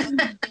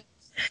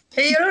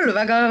 Ei ole hullu,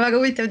 väga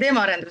huvitav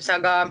teemaarendus,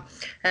 aga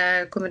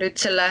kui me nüüd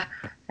selle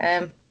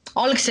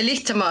algse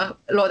lihtsama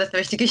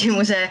loodetavasti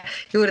küsimuse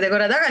juurde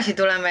korra tagasi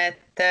tuleme,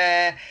 et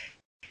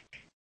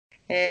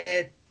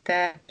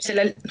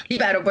selle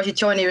libero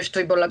positsiooni just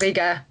võib-olla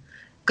kõige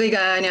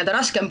nii-öelda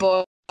raskem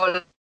pool,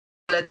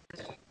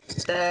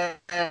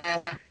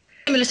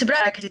 millest sa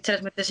praegu rääkisid,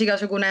 selles mõttes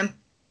igasugune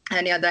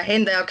nii-öelda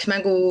enda jaoks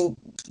mängu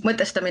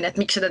mõtestamine, et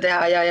miks seda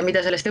teha ja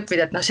mida sellest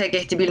õppida, et see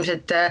kehtib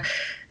ilmselt,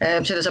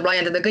 seda saab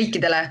laiendada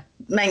kõikidele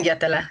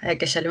mängijatele,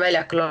 kes seal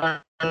väljakul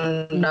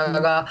on,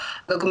 aga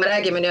kui me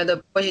räägime nii-öelda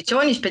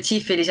positsiooni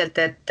spetsiifiliselt,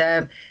 et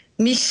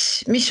mis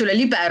sulle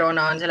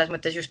liberona on selles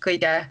mõttes just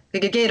kõige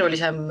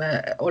keerulisem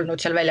olnud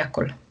seal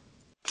väljakul?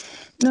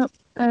 No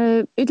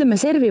ütleme,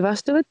 servi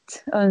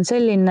vastuvõtt on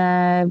selline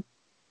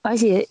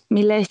asi,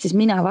 mille eest siis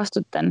mina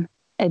vastutan,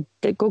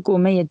 et kogu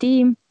meie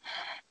tiim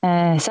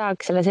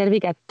saaks selle servi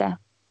kätte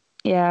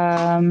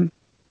ja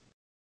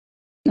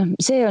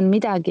see on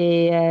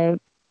midagi,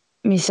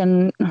 mis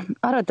on,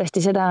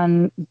 arvatavasti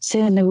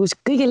see on nagu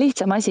kõige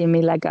lihtsam asi,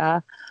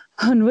 millega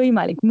on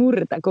võimalik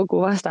murda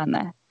kogu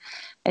vastane.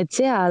 Et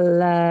seal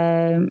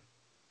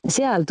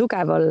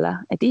tugev olla,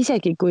 et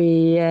isegi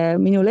kui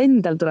minul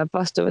endal tuleb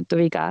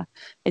vastuvõtuviga,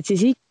 et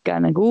siis ikka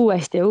nagu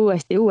uuesti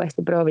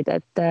proovida,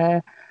 et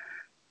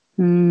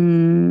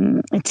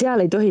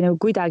seal ei tohi nagu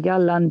kuidagi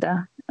alla anda,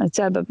 et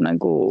seal peab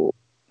nagu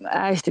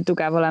hästi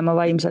tugev olema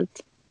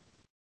vaimselt.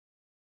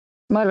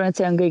 Ma arvan, et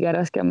see on kõige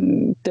raskem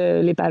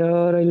töö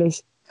libero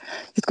rollis.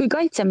 Sest kui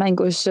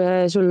kaitsemängus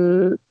sul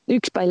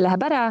üks pall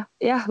läheb ära,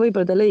 jah,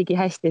 võib-olla ta lõigi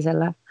hästi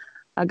selle,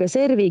 aga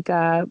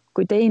serviga,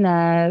 kui teine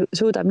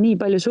suudab nii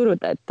palju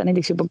suruda, et ta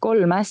näiteks juba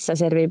 3 ässa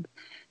servib,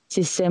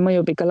 siis see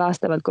mõjub ikka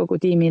laastavalt kogu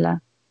tiimile.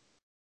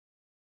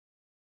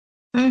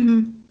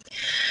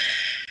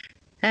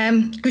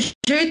 Kui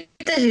sa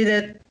ütlesid,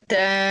 et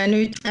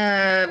nüüd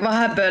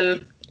vahepeal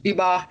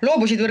juba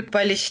loobusid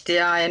võrkpallist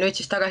ja nüüd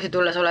siis tagasi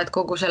tulles oled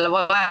kogu selle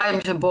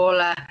vaimse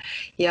poole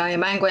ja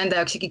mängu enda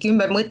jaoks ikkagi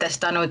ümber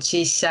mõtestanud,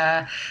 siis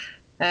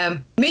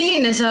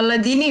milline sa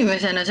oled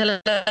inimesena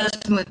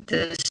selles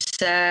mõttes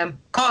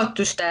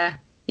kaotuste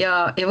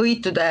ja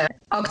võitude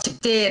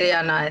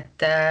aktsepteerijana, et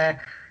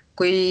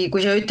kui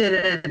sa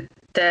ütled,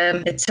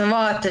 et sa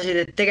vaatasid,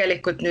 et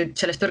tegelikult nüüd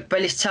sellest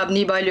võrkpallist saab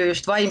nii palju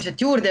just vaimset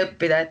juurde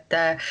õppida, et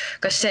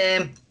kas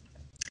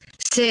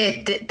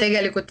et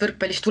tegelikult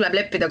võrkpallis tuleb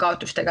leppida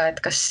kaotustega, et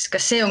kas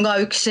see on ka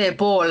üks see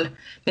pool,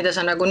 mida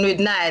sa nagu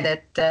nüüd näed,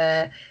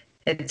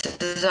 et sa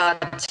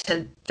saad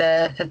sealt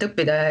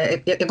õppida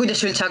ja kuidas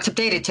sa üldse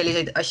aktsepteerid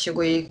selliseid asju,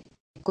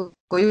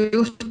 kui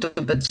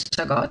juhtub, et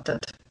sa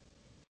kaotad?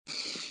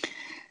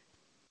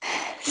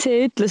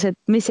 See ütlus, et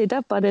mis ei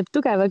tapa, teeb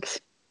tugevaks,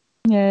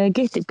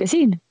 kehtib ka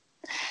siin.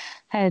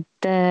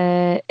 Et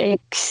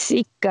eks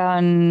ikka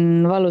on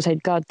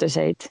valusaid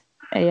kaotuseid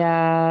ja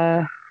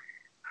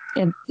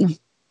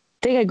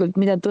tegelikult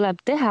mida tuleb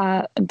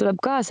teha, tuleb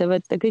kaasa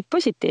võtta kõik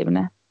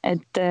positiivne,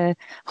 et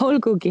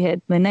olgugi,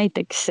 et me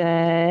näiteks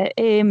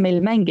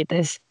EM-il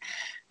mängides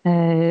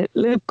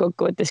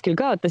lõppkokkuvõttes küll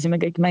kaotasime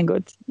kõik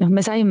mängud,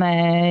 me saime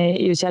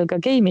ju seal ka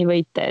game'i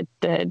võite,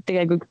 et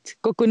tegelikult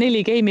kokku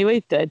 4 game'i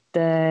võitu, et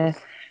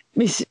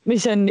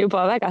mis on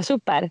juba väga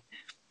super.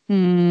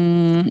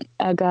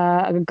 Aga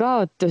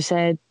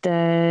kaotused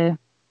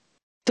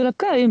tuleb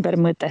ka ümber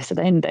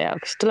mõtestada enda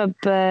jaoks, tuleb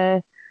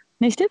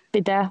neist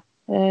õppida,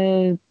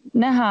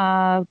 näha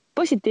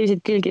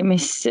positiivseid külgi,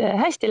 mis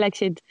hästi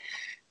läksid,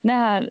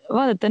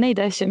 vaadata neid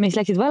asju, mis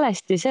läksid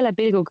valesti selle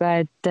pilguga,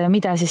 et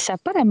mida siis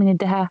saab paremini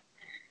teha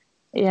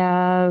ja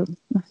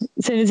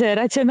see on see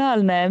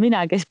ratsionaalne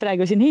mina, kes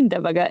praegu siin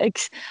hindab, aga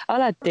eks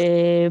alati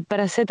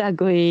pärast seda,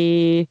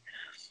 kui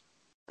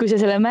sa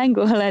selle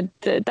mängu oled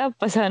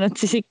tappa saanud,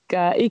 siis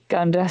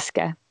ikka on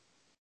raske.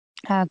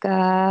 Aga,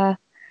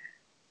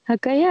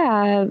 aga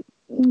jaa,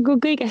 kui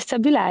kõigest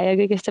saab üle ja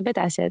kõigest saab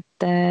edasi,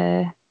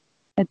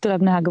 et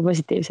tuleb näha ka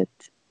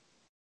positiivset.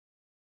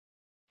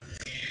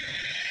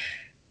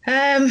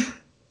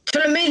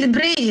 Sulle meeldib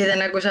reisida,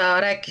 nagu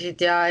sa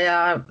rääkisid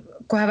ja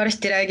kohe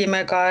varsti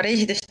räägime ka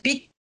reisidest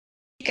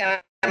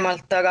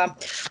pikemalt,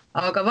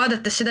 aga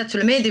vaadates seda, et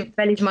sulle meeldib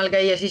välismaal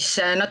käia, siis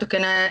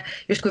natukene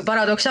justkui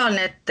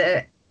paradoksaalne,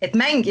 et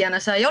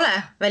mängijana sa ei ole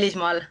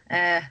välismaal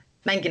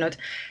mänginud.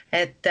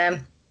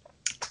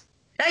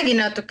 Räägi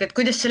natuke, et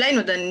kuidas see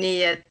läinud on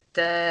nii,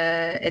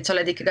 et sa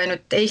oled ikkagi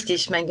ainult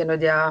Eestis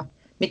mänginud ja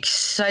miks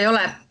sa ei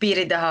ole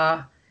piiri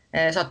taha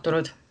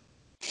sattunud?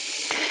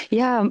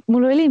 Ja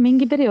mul oli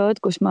mingi periood,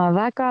 kus ma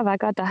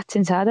väga-väga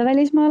tahtsin saada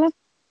välismaale.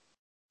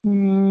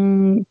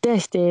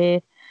 Tõesti,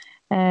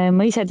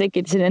 ma ise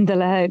tekitasin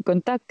endale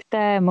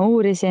kontakte, ma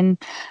uurisin,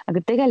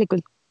 aga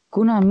tegelikult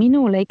kuna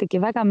minule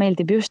ikkagi väga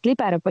meeldib just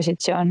libero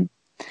positsioon,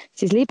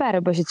 siis libero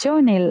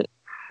positsioonil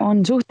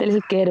on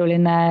suhteliselt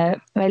keeruline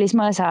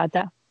välismaale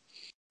saada.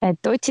 Et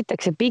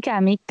otsitakse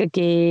pigem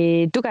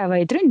ikkagi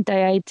tugevaid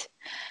ründajaid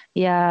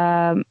ja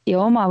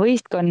oma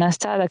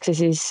võistkonnast saadakse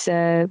siis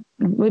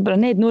võib-olla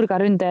need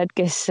nurgaründajad,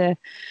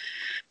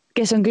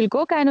 kes on küll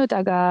kogenud,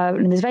 aga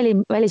nendes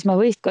välismaa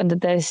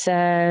võistkondades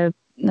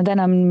nad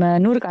enam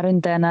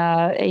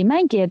nurgaründajana ei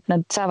mängi, et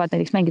nad saavad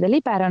näiteks mängida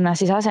liberona,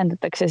 siis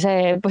asendatakse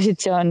see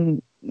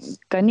positsioon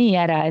ka nii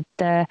ära,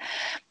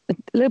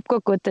 et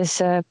lõppkokkuvõttes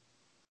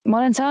ma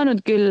olen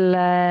saanud küll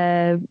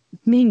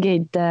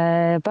mingeid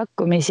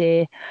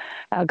pakkumisi,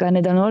 aga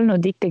need on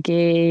olnud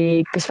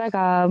ikkagi kas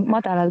väga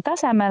madalal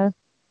tasemel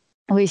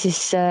või siis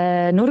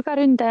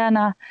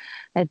nurgaründajana,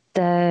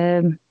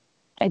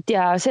 et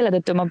ja selle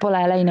tõttu ma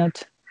pole läinud.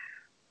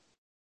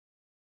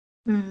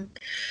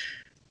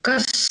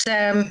 Kas sa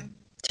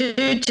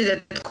ütlesid,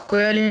 et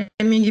kui oli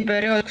mingi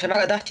periood, kui sa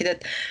väga tahtsid,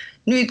 et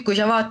nüüd, kui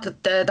sa vaatad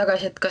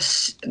tagasi, et kas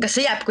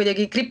see jääb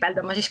kuidagi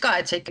kripeldama siis ka,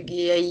 et sa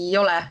ikkagi ei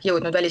ole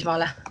jõudnud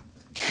välismaale?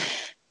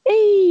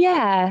 Ei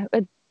jää,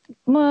 et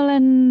ma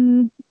olen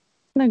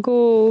nagu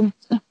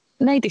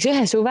näiteks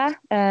ühe suve,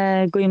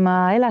 kui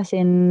ma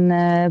elasin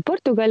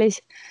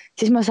Portugalis,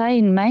 siis ma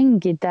sain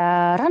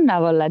mängida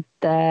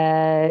rannavollet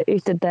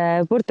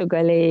ühtede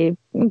Portugali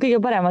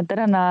kõige paremate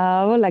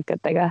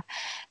rannavollekatega.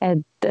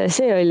 Et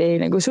see oli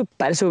nagu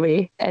super suvi,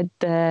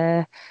 et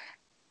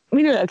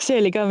minu jaoks see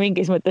oli ka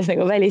mingis mõttes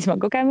nagu välismaa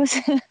kogemus,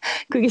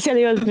 kuigi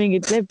seal ei olnud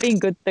mingit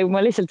lepingut,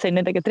 ma lihtsalt sain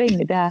nendega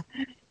trenni teha.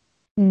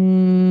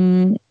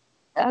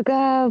 Aga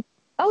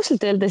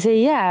ausalt öeldes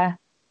ei jää.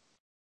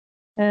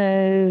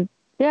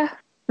 Jah,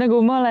 nagu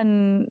ma olen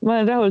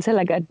rahul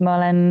sellega, et ma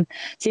olen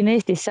siin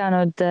Eestis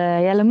saanud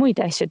jälle muid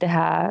asju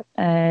teha,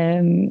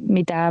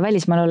 mida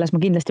välismaal olles ma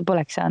kindlasti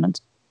poleks saanud.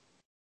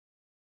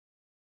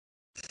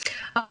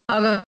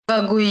 Aga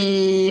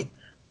kui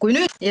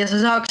nüüd ja sa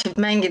saaksid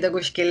mängida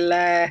kuskil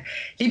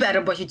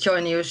libero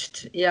positsiooni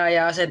just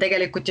ja see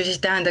tegelikult ju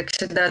siis tähendaks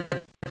seda,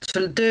 et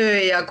sul töö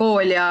ja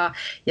kool ja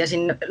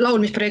siin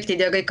laulmisprojektid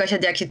ja kõik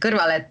asjad jääksid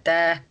kõrvale, et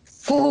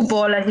kuhu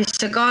poole siis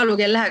see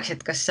kaalukeel läheks,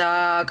 et kas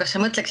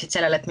sa mõtleksid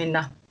sellele, et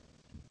minna?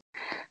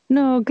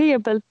 No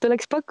kõigepealt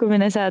tuleks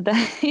pakkumine saada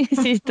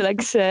ja siis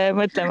tuleks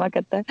mõtlema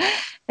hakata,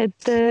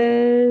 et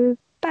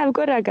päev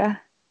korraga.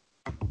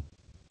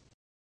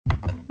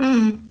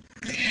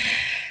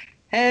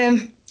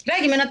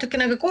 Räägime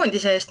natukene ka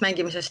koondise eest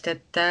mängimisest,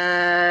 et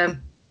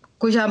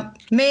kui sa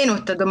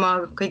meenutad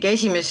oma kõige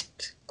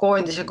esimest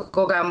koondise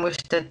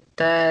kogemust, et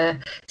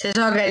see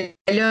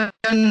sageli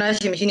on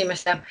asi, mis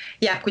inimeste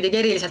jääb kuidagi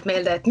eriliselt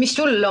meelde, et mis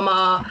sul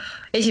oma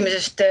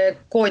esimesest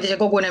koondise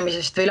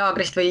kogunemisest või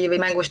laagrist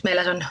või mängust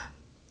meeles on?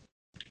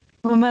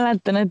 Ma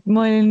mäletan, et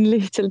ma olin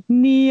lihtsalt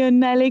nii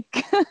õnnelik,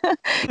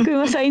 kui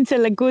ma sain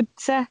selle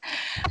kutse.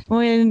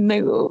 Ma olin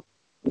nagu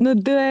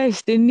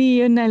tõesti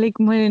nii õnnelik,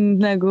 ma olin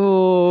nagu,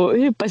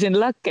 hüppasin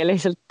lakke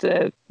lihtsalt,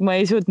 ma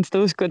ei suutnud seda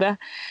uskuda.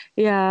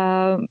 Ja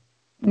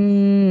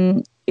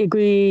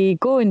kui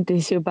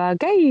koondis juba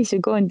käis ja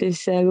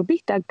koondis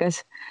pihta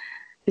hakkas,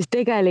 siis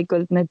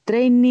tegelikult need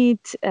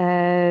trennid,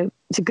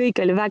 see kõik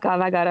oli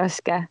väga-väga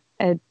raske,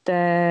 et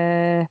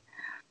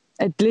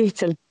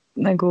lihtsalt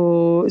nagu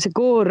see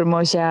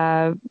koormus ja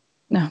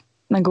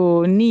nagu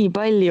nii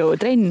palju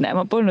trenne,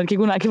 ma polnudki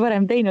kunagi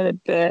varem teinud,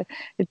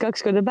 et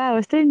 2 korda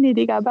päevas trennid,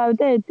 iga päev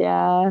teed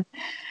ja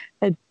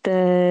et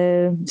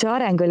see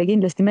areng oli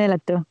kindlasti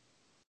meeletu,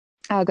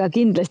 aga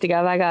kindlasti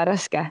ka väga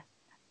raske,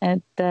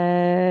 et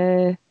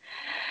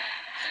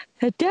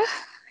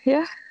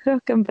jah,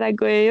 rohkem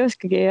praegu ei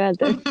oskagi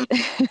öelda.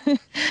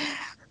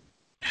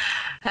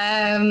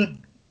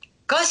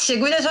 Kas ja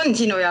kuidas on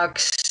sinu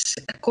jaoks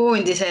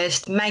koondise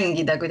eest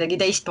mängida kuidagi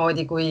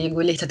teistmoodi kui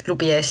lihtsalt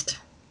klubi eest?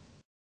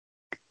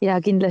 Ja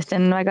kindlasti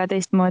on väga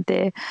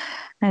teistmoodi,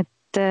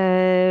 et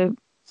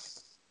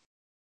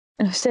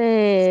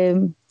see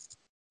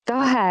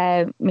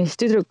tahe, mis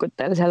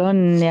tüdrukutel seal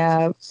on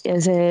ja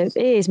see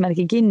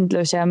eesmärgi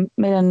kindlus ja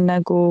meil on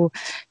nagu,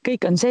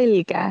 kõik on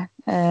selge.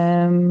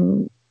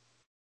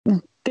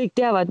 Kõik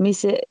teavad, mis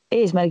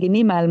eesmärgi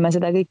nimel me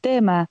seda kõik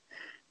teeme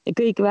ja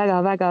kõik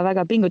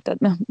väga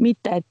pingutavad.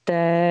 Mitte, et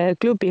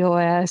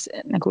klubihooajas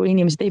nagu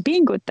inimesed ei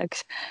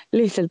pingutaks,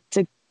 lihtsalt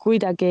see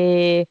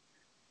kuidagi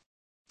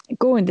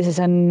koondises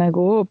on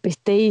nagu hoopis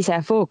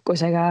teise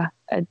fookusega,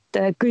 et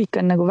kõik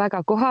on nagu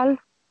väga kohal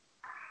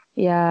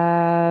ja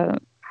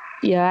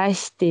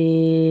hästi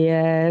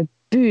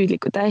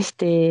püüdlikud,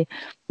 hästi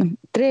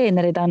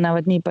treenerid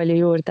annavad nii palju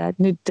juurde, et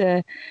nüüd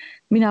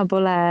mina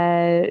pole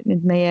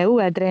nüüd meie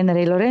uue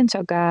treeneri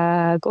Lorenzoga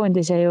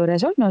koondise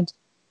juures olnud,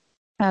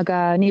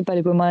 aga nii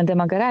palju, kui ma olen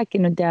temaga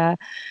rääkinud ja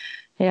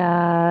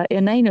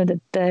näinud,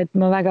 et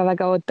ma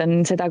väga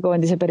ootan seda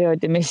koondise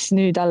perioodi, mis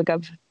nüüd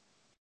algab.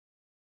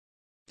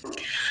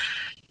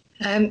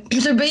 Sa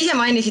juba ise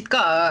mainisid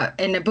ka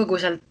enne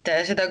põgusalt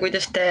seda,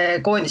 kuidas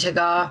te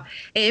koondisega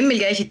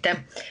EM-il käisite.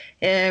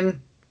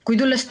 Kui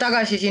tulles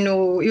tagasi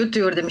sinu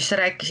jutu juurde, mis sa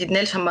rääkisid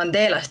Nelson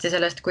Mandelast ja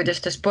sellest,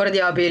 kuidas ta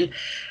spordi abil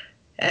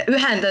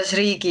ühendas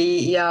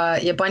riigi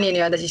ja pani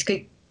nii-öelda siis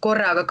kõik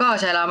korraga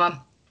kaasa elama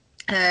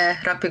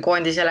Rappi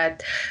koondisele.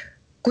 Et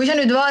kui sa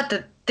nüüd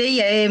vaatad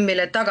teie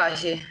EM-ile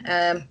tagasi,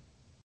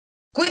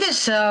 kuidas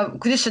sa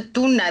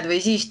tunned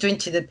või siis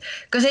tundsid, et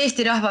kas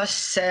Eesti rahvas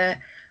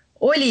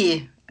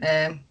oli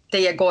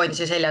teie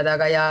koondise selja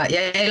taga ja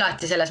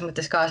elati selles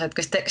mõttes kaasa, et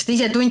kas te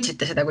ise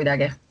tundsite seda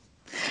kuidagi?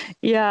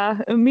 Ja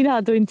mina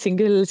tundsin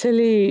küll, see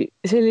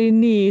oli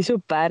nii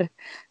super,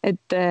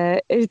 et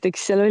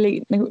esiteks seal oli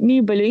nagu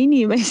nii palju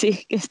inimesi,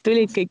 kes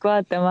tulid kõik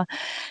vaatama.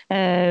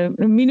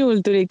 Minul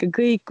tuli ka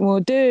kõik mu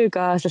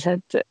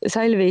töökaaslased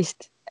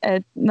Salvist,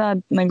 et nad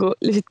nagu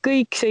lihtsalt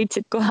kõik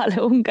sõitsid kohale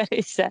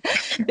Ungarisse,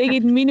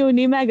 tegid minu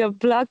nimega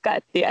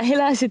plakati ja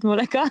elasid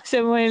mulle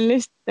kaasa. Ma olin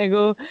lihtsalt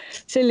nagu,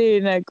 see oli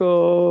nagu,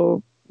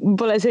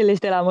 pole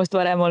sellist elamust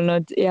varem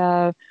olnud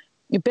ja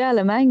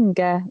peale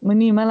mänge ma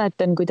nii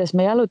mäletan, kuidas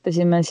me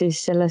jalutasime siis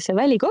sellesse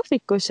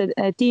välikohvikusse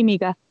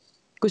tiimiga,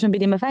 kus me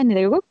pidime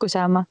fännidega kokku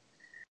saama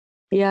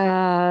ja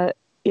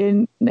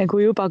nagu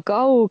juba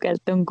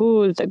kaugelt on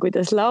kuulda,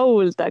 kuidas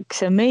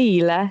lauldakse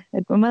meile,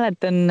 et ma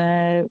mäletan,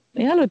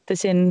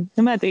 jalutasin,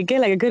 ma mäletan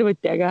kellega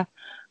kõrvuti, aga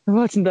ma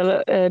vaatasin talle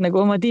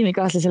nagu oma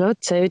tiimikaaslasele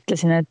otsa ja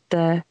ütlesin, et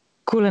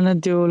kuule, nad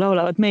ju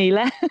laulavad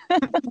meile.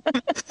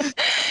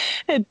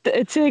 et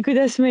see,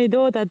 kuidas meid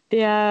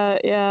oodati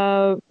ja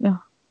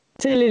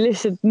see oli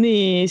lihtsalt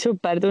nii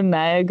super tunne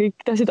ja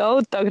kõik tahtsid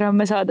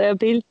autogramme saada ja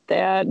pilte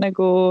ja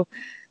nagu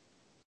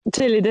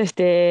see oli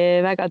tõesti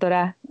väga tore,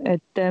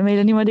 et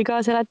meile niimoodi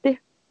kaasa elati.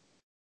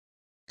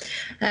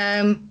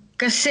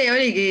 Kas see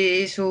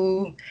oligi su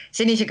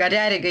senise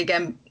karjääri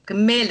kõige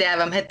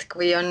meeldejäävam hetk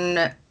või on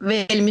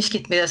veel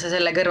miskit, mida sa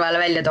selle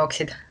kõrvale välja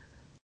tooksid?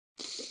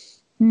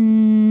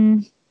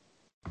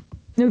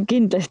 No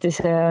kindlasti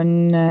see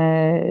on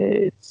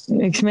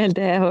üks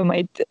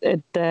meeldejäävamaid,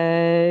 et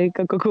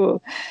ka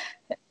kogu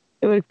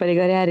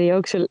võrkpallikarjääri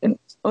jooksul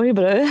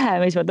võib-olla ühe,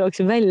 mis ma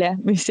tooksin välja,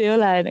 mis ei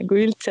ole nagu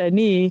üldse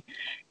nii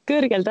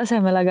kõrgel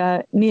tasemel, aga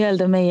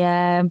nii-öelda meie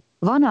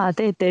vana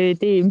TTÜ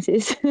tiim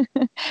siis,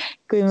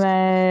 kui me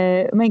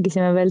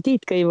mängisime veel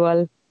Tiit Kõivu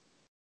all.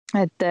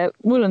 Et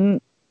mul on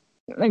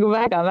nagu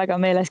väga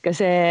meeles ka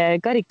see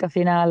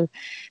karikafinaal,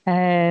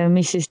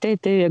 mis siis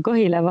TTÜ ja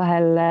Kohila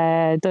vahel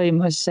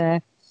toimus.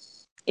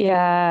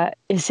 Ja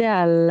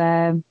seal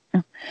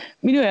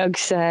minu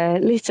jaoks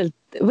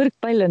lihtsalt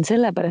võrkpall on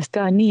sellepärast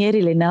ka nii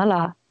eriline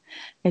ala,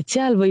 et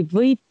seal võib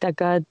võita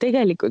ka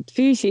tegelikult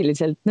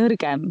füüsiliselt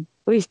nõrgem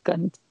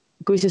võistkond.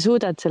 Kui sa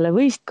suudad selle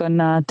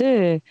võistkonna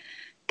töö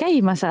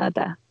käima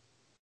saada,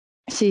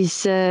 siis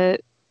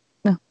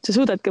sa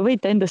suudad ka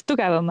võita endast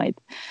tugevamaid.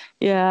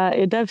 Ja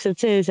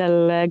täpselt see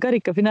seal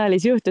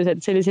karikafinaalis juhtus,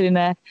 et see oli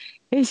selline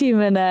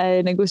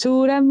esimene nagu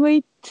suurem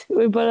võit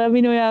võib-olla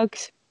minu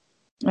jaoks.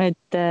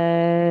 Et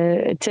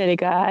see oli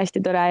ka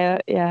hästi tore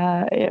ja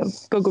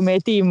kogu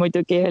meie tiim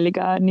muidugi oli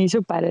ka nii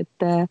super,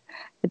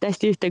 et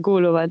hästi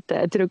ühtekuuluvad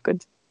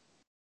tüdrukud.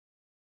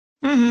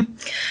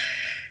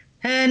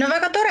 No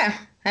väga tore.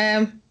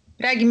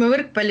 Räägime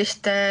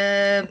võrkpallist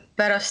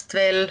pärast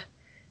veel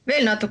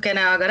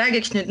natukene, aga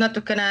räägiks nüüd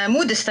natukene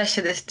muudest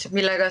asjadest,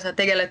 millega sa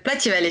tegeled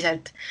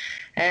platsiväliselt.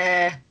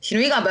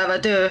 Sinu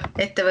igapäevatöö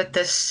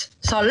ettevõttes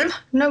Salv,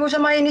 nagu sa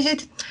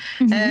mainisid.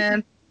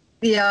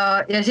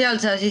 Ja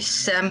seal sa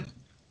siis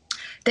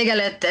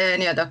tegeled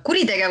nii-öelda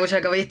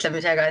kuritegevusega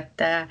võitlemisega,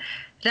 et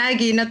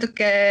räägi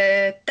natuke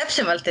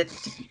täpsemalt,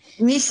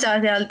 et mis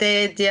sa seal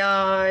teed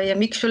ja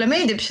miks sulle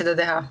meeldib seda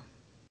teha?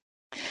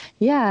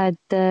 Ja,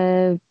 et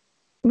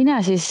mina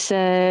siis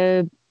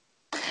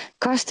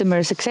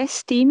Customer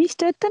Success tiimis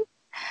töötan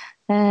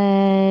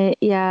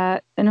ja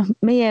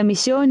meie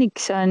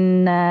missiooniks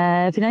on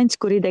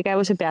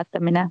finantskuritegevuse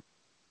peatamine,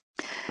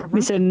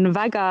 mis on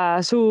väga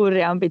suur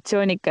ja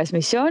ambitsioonikas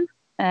missioon,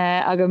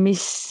 aga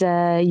mis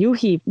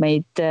juhib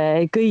meid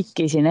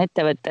kõiki siin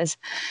ettevõttes.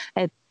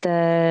 Et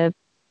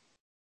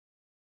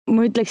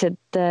ma ütleks,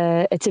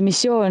 et see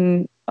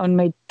missioon on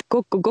meid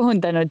kokku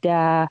koondanud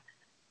ja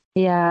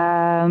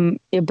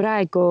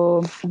praegu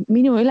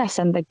minu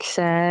ülesandeks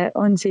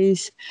on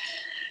siis,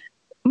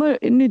 ma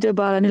nüüd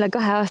juba olen üle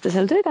 2 aasta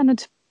seal töötanud.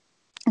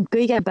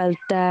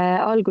 Kõigepealt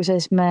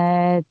alguses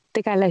me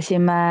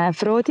tegelesime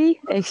fraudi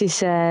ehk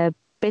siis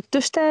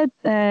pettuste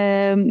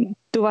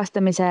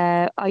tuvastamise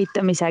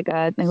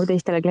aitamisega nagu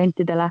teistele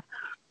klientidele.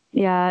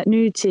 Ja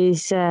nüüd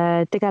siis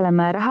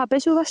tegeleme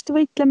rahapesu vastu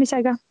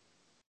võitlemisega.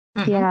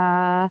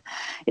 Ja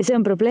see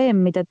on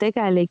probleem, mida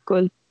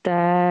tegelikult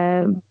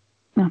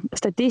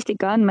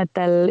statistika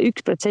andmetel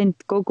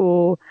 1%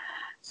 kogu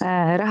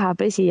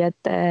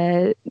rahapesijate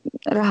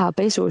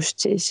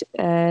rahapesust siis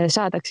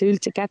saadakse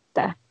üldse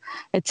kätte.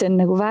 Et see on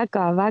nagu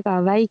väga-väga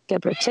väike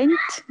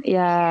protsent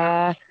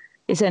ja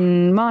see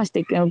on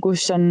maastik,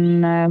 kus on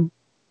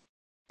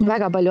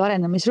väga palju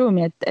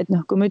arendamisruumi, et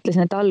kui ma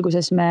ütlesin, et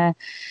alguses me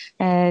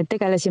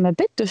tegelesime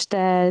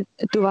pettuste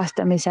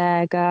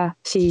tuvastamisega,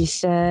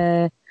 siis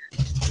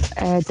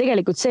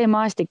tegelikult see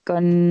maastik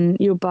on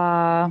juba,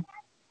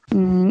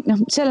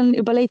 seal on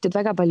juba leitud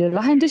väga palju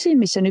lahendusi,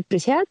 mis on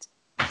üpris head,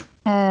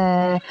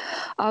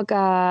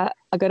 aga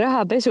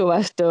rahapesu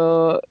vastu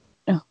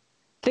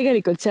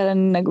tegelikult seal on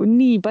nagu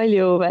nii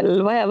palju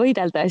veel vaja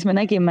võidelda ja siis me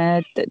nägime,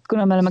 et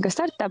kuna me oleme ka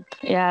startup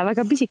ja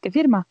väga pisike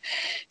firma,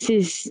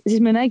 siis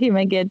me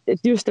nägimegi,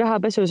 et just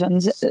rahapesus on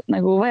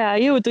nagu vaja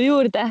jõudu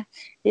juurde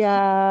ja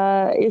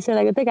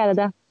sellega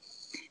tegeleda.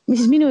 Mis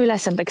siis minu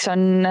ülesandeks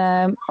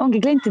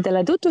ongi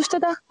klientidele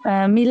tutvustada,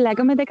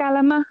 millega me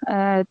tegeleme,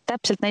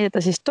 täpselt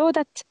näidata siis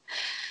toodet.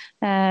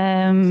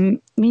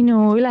 Minu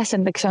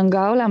ülesandeks on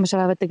ka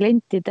olemasolevate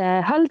klientide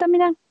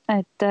haldamine,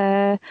 et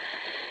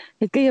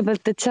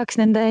kõigepealt, et saaks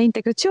nende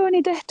integratsiooni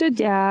tehtud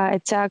ja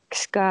et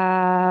saaks ka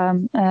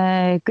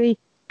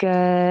kõik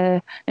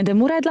nende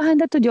mured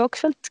lahendatud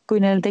jooksvalt, kui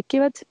neil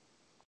tekivad.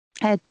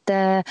 Et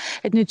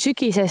nüüd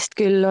sügisest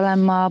küll olen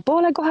ma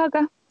poole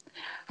kohaga,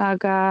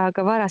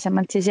 aga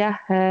varasemalt siis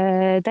jah,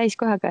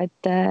 täiskohaga,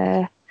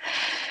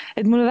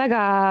 et mulle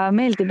väga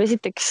meeldib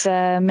esiteks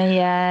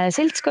meie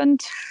seltskond.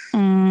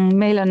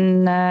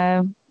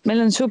 Meil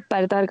on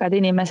super targad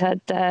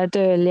inimesed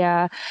tööl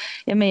ja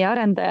meie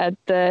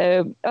arendajad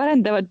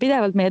arendavad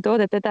pidevalt meie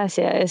toodet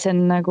edasi ja see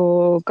on nagu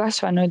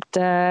kasvanud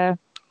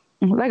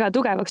väga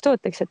tugevaks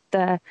tooteks, et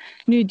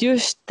nüüd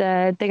just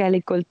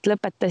tegelikult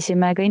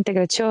lõpetasime ka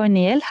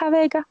integratsiooni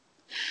LHV-ga.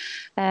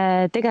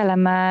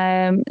 Tegeleme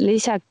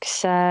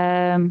lisaks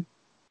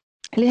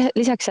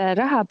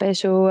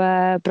rahapesu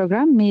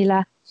programmile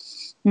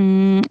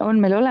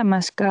on meil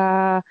olemas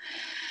ka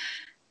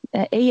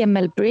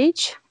AML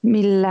Bridge,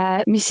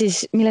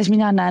 milles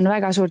mina näen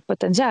väga suurt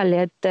potentsiaali,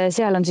 et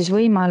seal on siis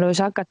võimalus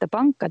hakata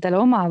pankadele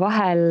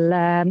omavahel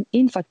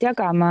infot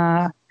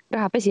jagama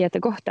rahapesijate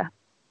kohta.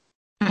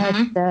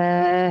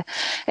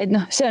 Et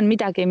see on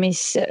midagi,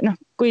 mis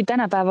kui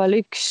tänapäeval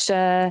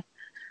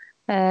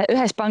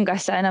ühes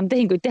pangas sa enam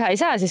tehinguid teha ei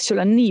saa, siis sul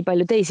on nii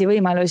palju teisi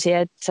võimalusi,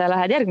 et sa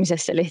lähed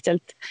järgmisesse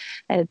lihtsalt.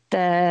 Et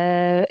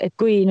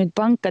kui nüüd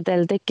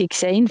pankadel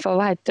tekiks see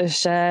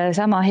infovahetus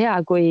sama hea,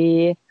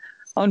 kui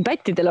on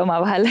pättidel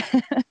omavahel,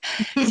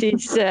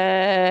 siis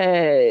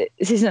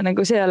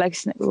nagu see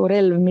oleks nagu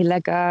relv,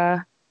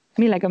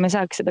 millega me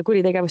saaks seda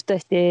kuritegevust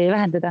tõesti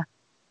vähendada.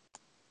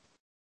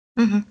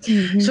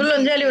 Sul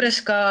on seal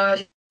juures ka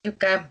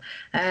niisugune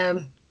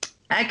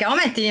äge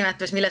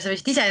ametinimetus, mille sa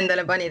vist ise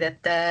endale panid,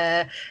 et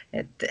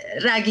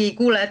räägi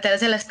kuulajatele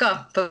sellest ka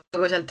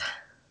põgusalt.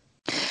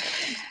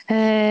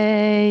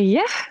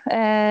 Jah,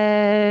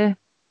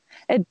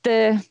 et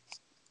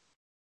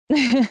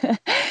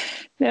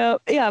no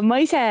ja ma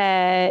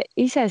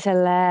ise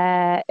selle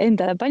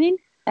endale panin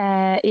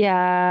ja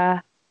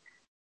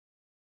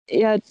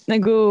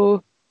nagu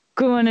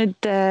kui ma nüüd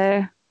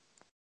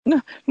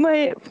ma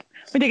ei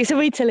tea, sa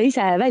võid selle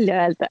ise välja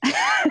öelda.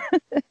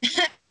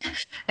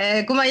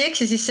 Kui ma ei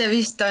eksi, siis see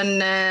vist on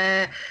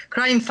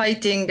crime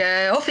fighting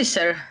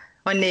officer,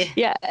 on nii?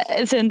 Ja,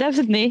 see on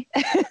täpselt nii.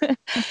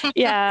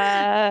 Ja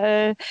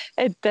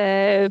et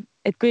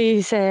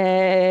kui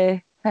see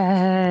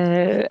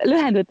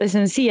lühendates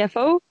on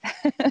CFO,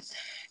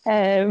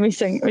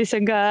 mis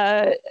on ka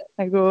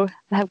nagu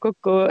läheb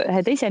kokku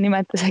ühe teise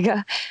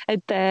nimetusega,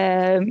 et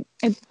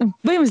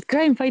põhimõtteliselt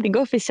crime fighting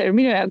officer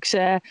minu jaoks,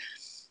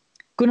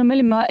 kuna me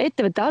olime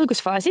ettevõtte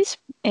algusfaasis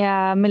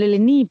ja meil oli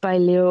nii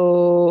palju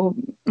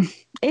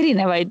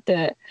erinevaid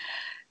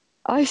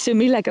asju,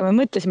 millega me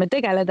mõtlesime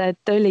tegeleda,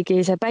 et oligi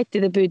see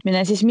pättide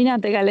püüdmine, siis mina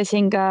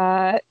tegelesin ka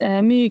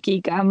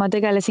müügiga, ma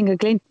tegelesin ka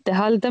klientide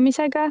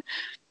haldamisega.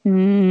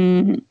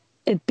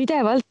 Et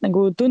pidevalt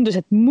nagu tundus,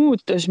 et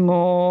muutus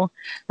mu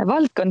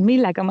valdkond,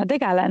 millega ma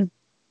tegelen,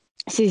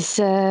 siis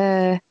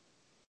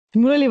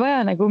mul oli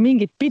vaja nagu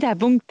mingit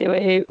pidepunkti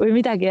või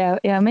midagi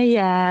ja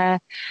meie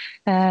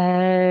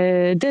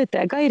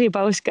töötaja Kairi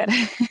Pauskar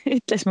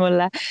ütles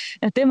mulle,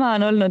 et tema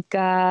on olnud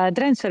ka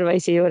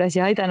Transferwise'i juures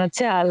ja aidanud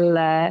seal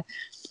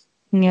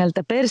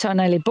nii-öelda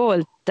personali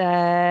poolt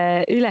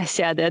üles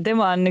seada ja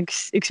tema on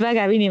üks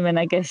vägev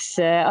inimene, kes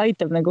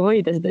aitab nagu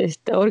hoida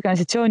sellist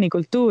organisatsiooni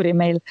kultuuri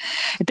meil.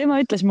 Ja tema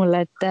ütles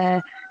mulle, et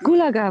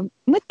kuule, aga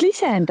mõtle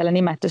ise endale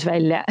nimetus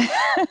välja.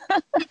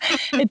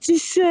 et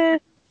siis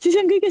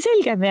on kõige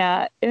selgem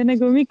ja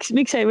nagu miks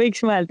sa ei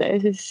võiks mõelda ja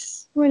siis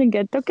ma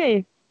olingi, et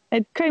okei,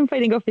 et crime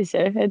fighting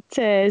officer, et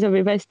see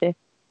sobib hästi.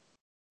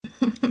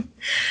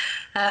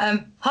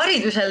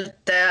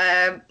 Hariduselt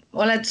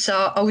oled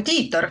sa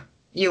audiitor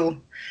ju,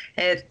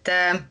 et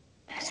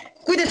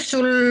kuidas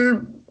sul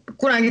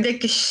kunagi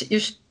tekkis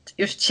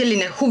just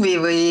selline huvi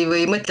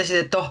või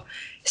mõtlesid, et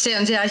see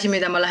on see asi,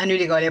 mida ma lähen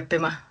ülikooli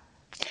õppima?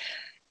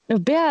 No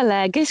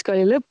peale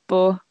keskkooli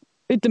lõppu,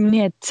 ütleme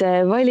nii, et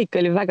see valik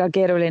oli väga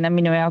keeruline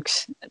minu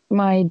jaoks.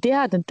 Ma ei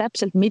teadnud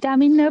täpselt, mida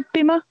minna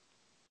õppima.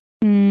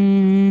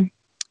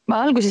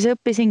 Ma alguses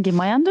õppisingi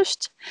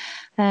majandust,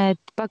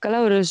 et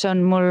bakalaureus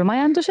on mul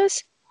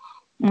majanduses.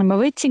 Ma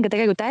võtsin ka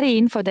tegelikult äri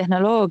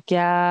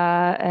infotehnoloogia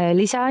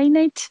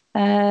lisaaineid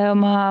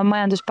oma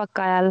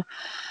majanduspaka ajal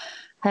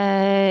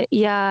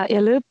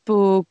ja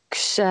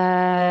lõpuks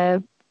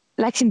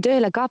läksin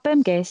tööle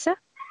KPMG-sse,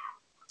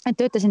 et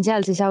töötasin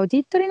seal siis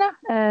audiitorina,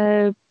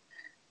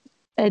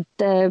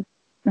 et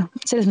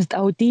selles mõttes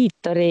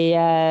audiitori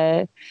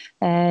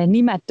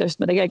nimetust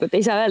ma tegelikult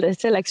ei saa öelda,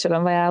 sest selleks sul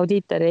on vaja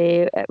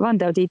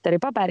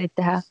vandeaudiitori paberit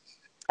teha.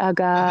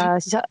 Aga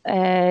siis,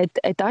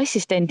 et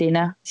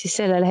assistendina siis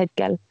sellel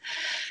hetkel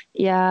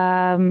ja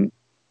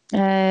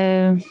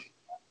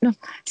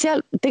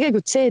seal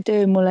tegelikult see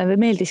töö mulle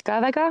meeldis ka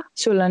väga,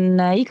 sul on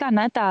iga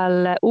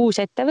nädal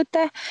uus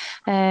ettevõte,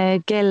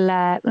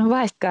 kelle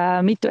vahest ka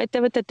mitu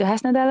ettevõtet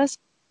ühes nädalas,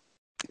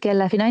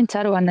 kelle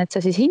finantsaruannet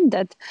sa siis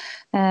hindad,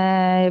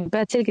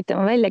 pead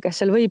selgitama välja,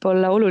 kas seal võib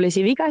olla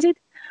olulisi vigasid.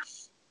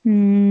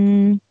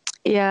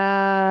 Ja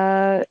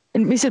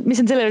mis on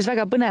selle juures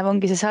väga põnev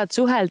ongi, sa saad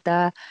suhelda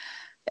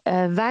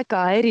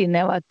väga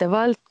erinevate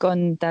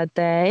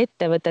valdkondade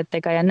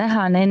ettevõtetega ja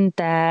näha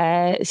nende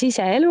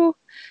siseelu,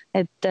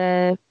 et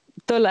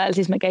tol ajal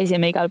siis me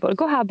käisime igal pool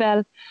koha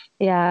peal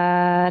ja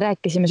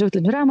rääkisime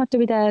suhtlemisime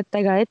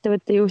raamatupidajatega,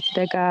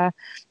 ettevõttejuhtidega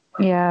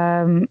ja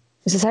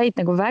sa said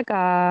nagu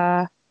väga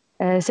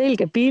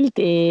selge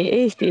pildi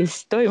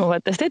Eestis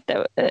toimivatest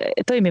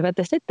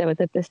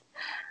ettevõtetest.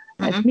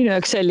 Et minu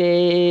jaoks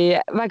oli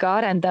väga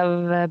arendav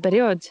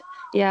periood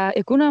ja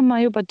kuna ma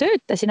juba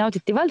töötasin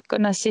auditi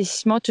valdkonnas,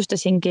 siis ma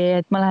otsustasingi,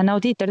 et ma lähen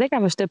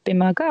audiitortegevust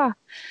õppima ka,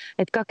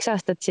 et 2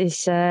 aastat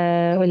siis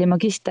oli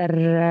magister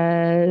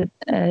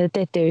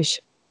TTÜs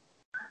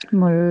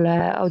mul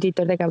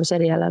audiitortegevuse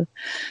erialal,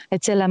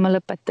 et selle ma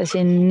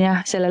lõpetasin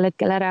jah, sellel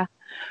hetkel ära,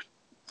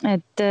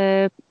 et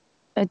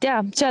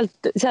ja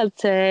sealt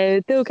see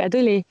tõuge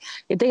tuli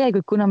ja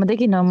tegelikult kuna ma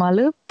tegin oma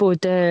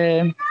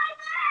lõputöö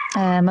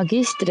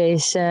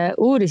magistris,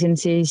 uurisin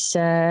siis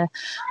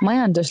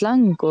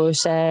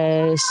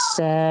majanduslanguses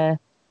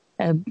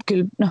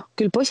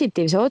küll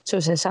positiivse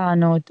otsuse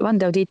saanud,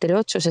 vandeaudiitori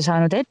otsuse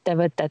saanud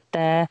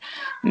ettevõtete,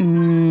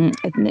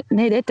 et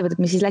need ettevõtted,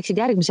 mis siis läksid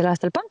järgmisel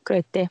aastal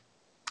pankrotti,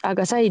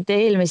 aga said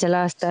eelmisel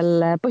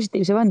aastal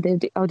positiivse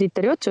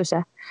vandeaudiitori otsuse.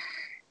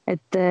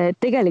 Et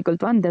tegelikult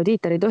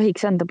vandeaudiitor ei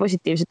tohiks anda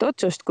positiivset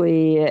otsust,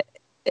 kui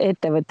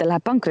ettevõte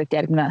läheb pankrotti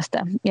järgmine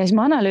aasta. Ja siis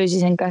ma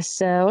analüüsisin, kas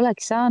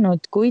oleks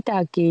saanud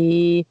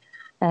kuidagi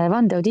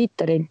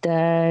vandeaudiitorid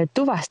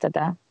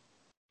tuvastada,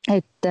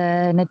 et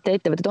need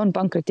ettevõtted on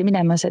pankrotti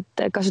minemas,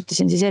 et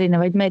kasutasin siis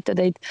erinevaid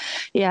meetodeid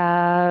ja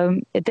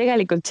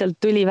tegelikult sealt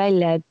tuli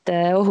välja, et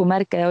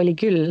ohumärke oli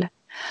küll.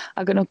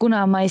 Aga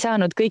kuna ma ei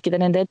saanud kõikide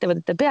nende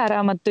ettevõtete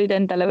pearaamatuid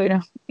endale või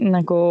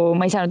nagu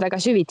ma ei saanud väga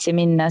süvitsi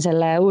minna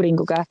selle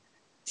uuringuga,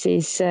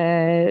 siis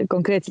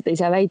konkreetselt ei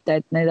saa väita,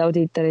 et need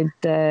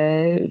audiitorid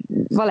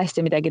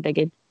valesti midagi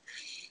tegid.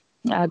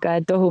 Aga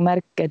et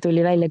ohumärke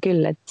tuli välja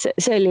küll, et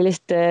see oli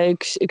lihtsalt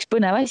üks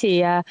põnev asi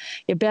ja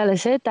peale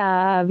seda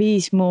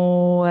viis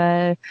mu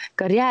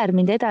karjäär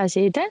mind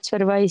edasi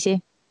TransferWise'i,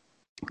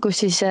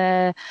 kus siis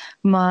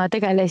ma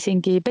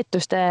tegelesingi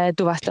pettuste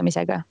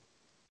tuvastamisega.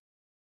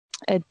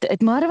 Et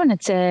ma arvan,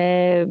 et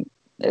see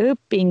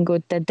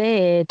õpingute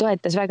tee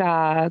toetas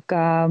väga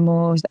ka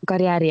mu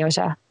karjääri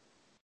osa.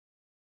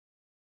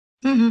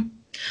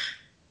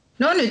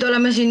 No nüüd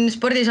oleme siin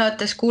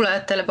spordisaates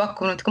kuulajatele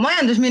pakkunud ka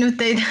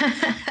majandusminuteid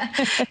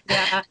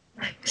ja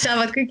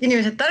saavad kõik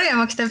inimesed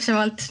targemaks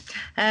täpsemalt.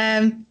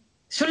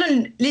 Sul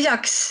on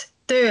lisaks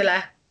tööle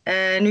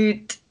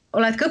nüüd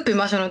oled ka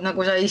õppima asunud,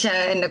 nagu sa ise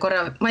enne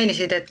korra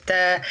mainisid, et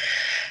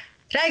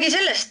räägi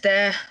sellest,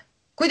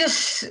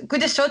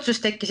 kuidas see otsus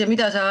tekkis ja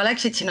mida sa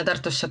läksid sinna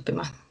Tartusse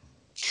õppima?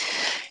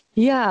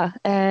 Jaa,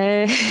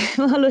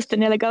 ma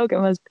alustan jälle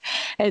kaugemalt,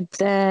 et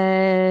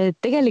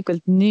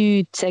tegelikult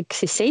nüüdseks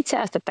siis 7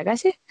 aastat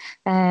tagasi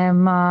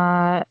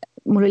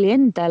mul oli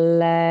endal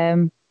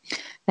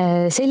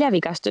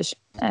seljavigastus,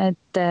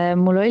 et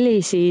mul oli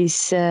siis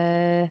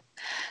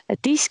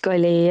disk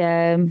oli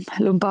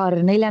lumbaar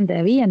 4.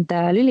 ja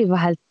 5. lüli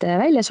vahelt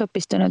välja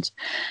sopistunud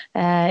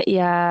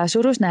ja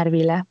surus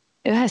närvile.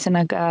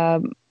 Ühesõnaga,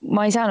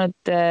 ma ei saanud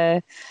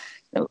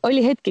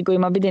oli hetki, kui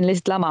ma pidin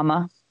lihtsalt lamama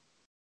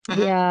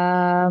ja,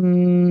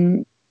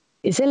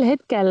 ja sel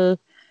hetkel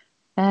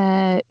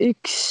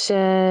üks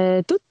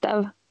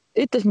tuttav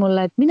ütles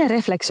mulle, et mine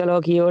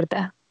refleksoloogi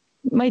juurde.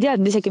 Ma ei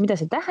teadnud isegi, mida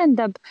see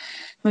tähendab.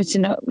 Ma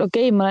ütlesin, no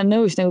okei, ma olen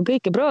nõus nagu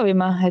kõike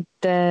proovima,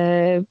 et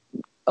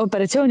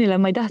operatsioonile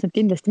ma ei tahtnud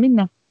kindlasti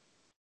minna.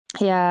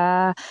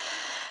 Ja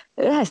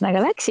ühesõnaga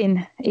läksin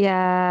ja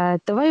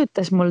ta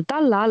vajutas mul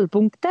talla all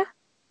punkte,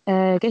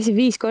 käisin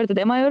 5 korda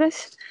tema juures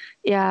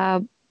ja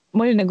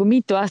ma olin nagu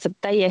mitu aastat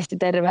täiesti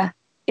terve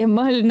ja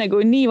ma olin nagu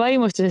nii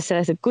vaimustuses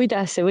sellest, et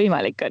kuidas see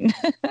võimalik on.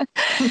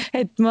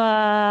 Et ma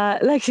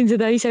läksin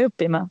seda ise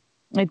õppima,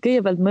 et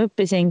kõigepealt ma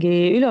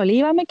õppisingi Ülo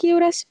Liivamägi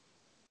juures.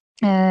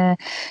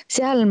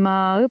 Seal ma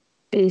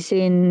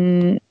õppisin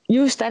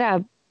just ära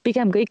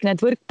pigem kõik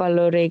need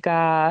võrkpalluriga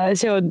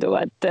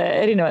seonduvad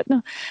erinevad,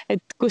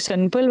 et kus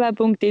on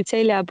põlvepunktid,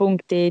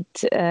 seljapunktid,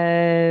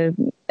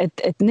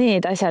 et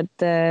need asjad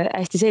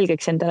hästi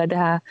selgeks endale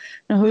teha,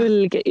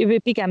 õlg,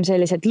 pigem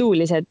sellised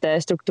luulised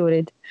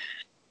struktuurid.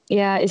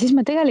 Ja siis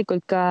ma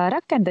tegelikult ka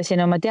rakendasin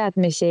oma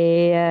teadmisi,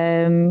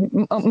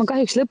 ma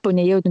kahjuks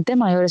lõpuni ei jõudnud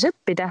tema juures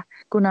õppida,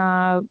 kuna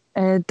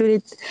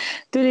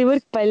tuli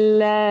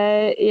võrkpall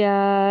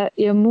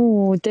ja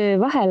muu töö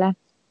vahele.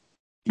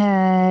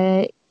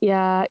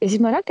 Ja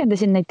siis ma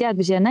rakendasin neid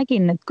teadmisi ja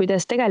nägin, et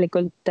kuidas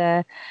tegelikult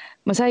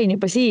ma sain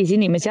juba siis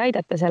inimesi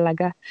aidata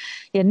sellega.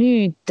 Ja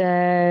nüüd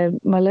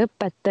ma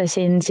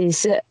lõpetasin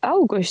siis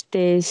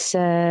augustis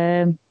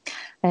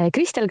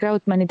Kristel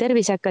Krautmanni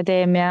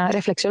Terviseakadeemia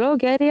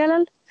refleksoloogia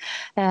erialal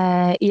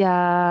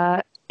ja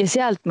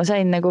sealt ma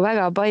sain nagu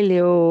väga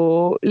palju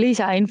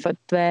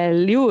lisainfot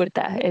veel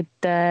juurde,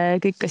 et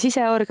kõik ka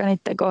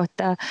siseorganite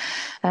kohta,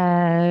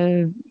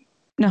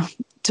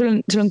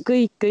 sul on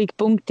kõik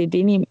punktid,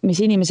 mis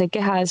inimese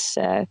kehas,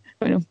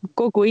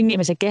 kogu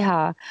inimese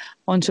keha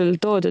on sul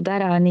toodud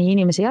ära nii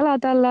inimese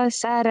jalatallas,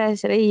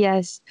 sääres,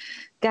 reies,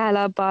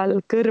 käelabal,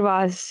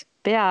 kõrvas,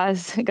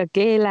 peas, ka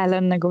keelel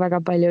on nagu väga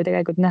palju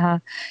tegelikult näha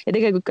ja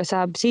tegelikult ka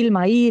saab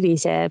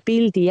silmaiirise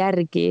pildi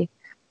järgi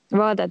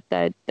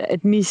vaadata,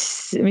 et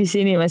mis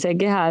inimese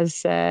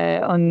kehas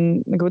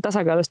on nagu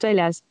tasakaalust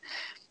väljas.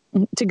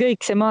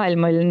 See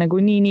maailm oli nagu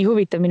nii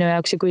huvitav minu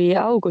jaoks ja kui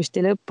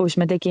augusti lõpus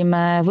me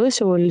tegime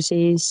Võsul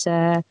siis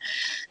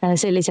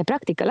sellise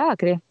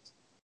praktikalaagri,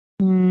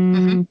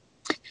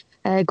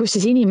 kus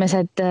siis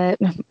inimesed,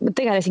 ma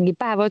tegelesingi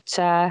päev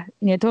otsa,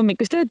 nii et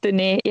hommikust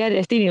õhtuni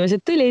järjest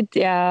inimesed tulid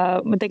ja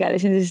ma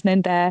tegelesin siis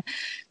nende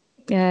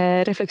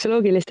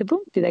refleksoloogiliste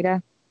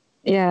punktidega.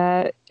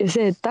 Ja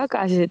see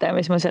tagasiside,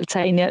 mis ma sealt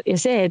sain ja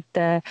see,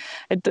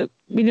 et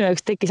minu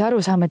jaoks tekkis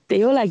arusaam, et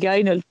ei olegi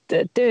ainult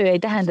töö, ei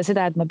tähenda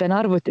seda, et ma pean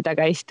arvuti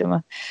taga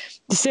istuma.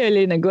 See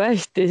oli nagu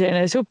hästi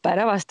selline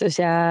super avastus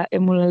ja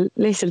mulle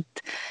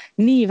lihtsalt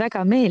nii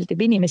väga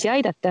meeldib inimesi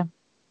aidata.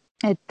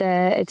 Et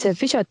see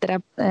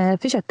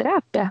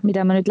füsioteraapia,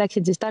 mida ma nüüd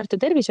läksin siis Tartu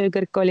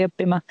Tervishoiukõrgkooli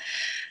õppima,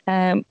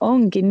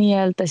 ongi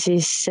nii-öelda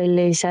siis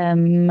sellisem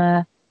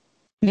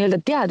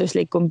nii-öelda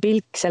teaduslikum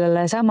pilk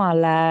sellele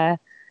samale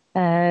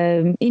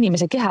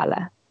inimese kehale,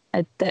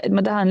 et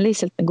ma tahan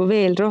lihtsalt nagu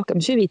veel rohkem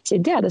süvitsi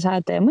teada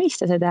saada ja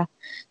mõista seda,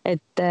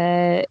 et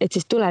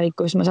siis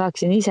tulevikus ma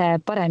saaksin ise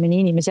paremini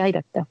inimesi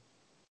aidata.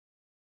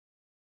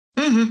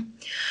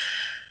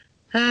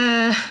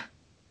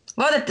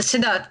 Vaadates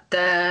seda, et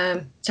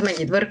sa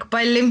mängid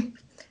võrkpalli,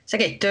 sa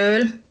käid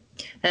tööl,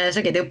 sa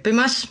käid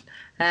õppimas,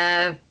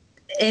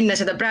 enne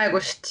seda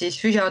praegust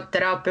siis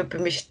füsioteraapia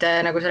õppimist,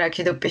 nagu sa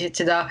rääkisid, õppisid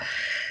seda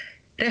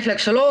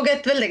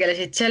refleksoloogiat veel,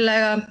 tegelesid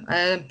sellega,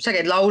 sa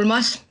käid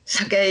laulmas,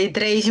 sa käid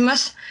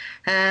reisimas.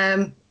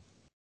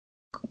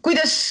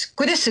 Kuidas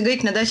sa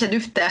kõik need asjad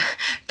ühte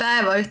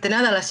päeva, ühte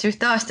nädalasse,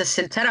 ühte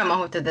aastasse üldse ära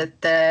mahutad,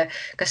 et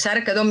kas sa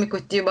ärkad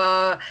hommikuti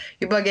juba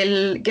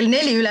kell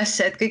 4 üles,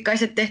 et kõik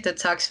asjad tehtud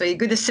saaks või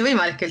kuidas see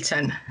võimalik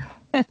üldse on?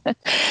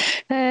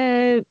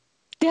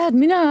 Tead,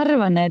 mina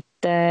arvan,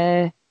 et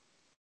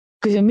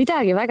kui sa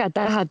midagi väga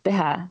tahad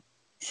teha,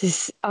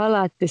 siis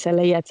alati sa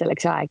leiad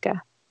selleks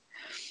aega.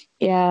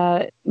 Ja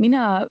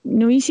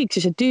minu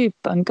isiksuse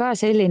tüüp on ka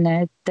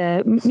selline, et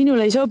minul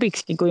ei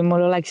sobikski, kui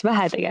mul oleks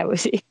vähe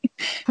tegevusi.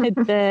 et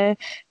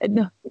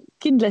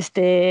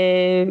kindlasti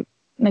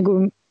nagu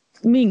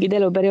mingid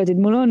eluperioodid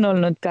mul on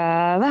olnud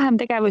ka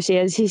vähem tegevusi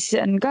ja siis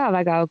on ka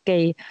väga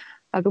okei.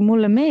 Aga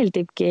mulle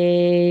meeldibki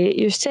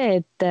just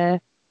see, et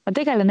ma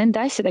tegelen nende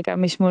asjadega,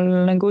 mis mul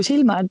nagu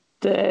silmad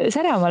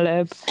särama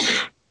lööb.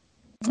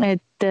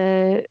 Et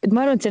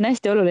ma arvan, et see on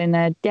hästi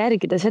oluline, et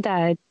järgida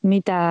seda, et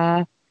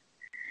mida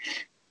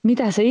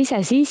sa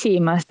ise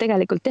sisimas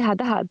tegelikult teha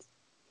tahad.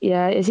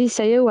 Ja siis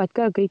sa jõuad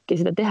ka kõike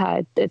seda teha,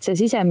 et see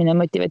sisemine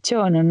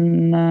motivatsioon on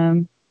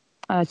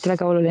alati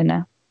väga oluline.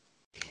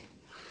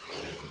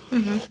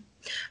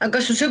 Aga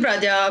kas su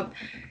sõbrad ja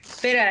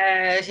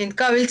pere sind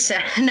ka üldse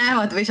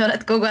näevad või sa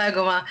oled kogu aeg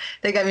oma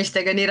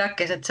tegemistega nii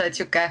rakkes, et sa oled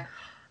siuke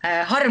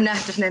harv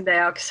nähtus nende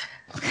jaoks?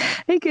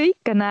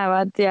 Ikka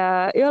näevad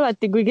ja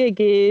alati, kui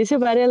keegi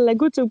sõber jälle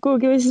kutsub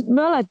kuhugi, siis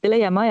me alati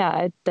leiame aja,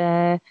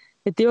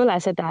 et ei ole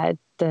seda,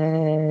 et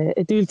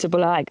et üldse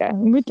pole aega.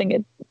 Ma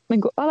ütlengi, et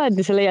nagu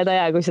alati sa leiad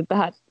aja, kui sa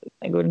tahad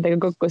nagu nendega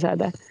kokku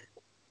saada.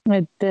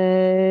 Et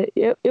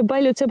ja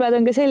paljud sõbrad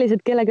on ka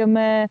sellised, kellega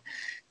me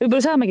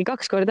võib-olla saamegi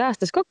 2 korda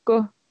aastas kokku.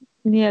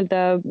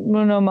 Nii-öelda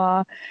mul on oma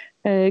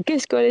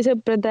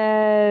keskkoolisõprade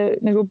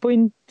nagu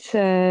punt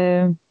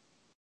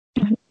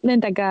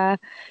nendega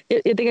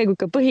ja tegelikult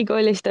ka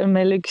põhikoolist on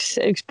meil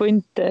üks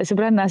punt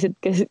sõbrannasid,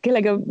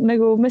 kellega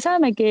nagu me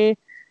saamegi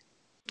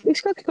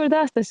 1-2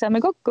 korda aastas saame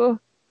kokku.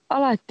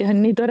 Alati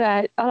on nii tore,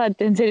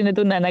 alati on selline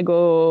tunne nagu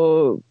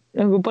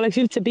poleks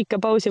üldse pikka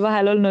pausi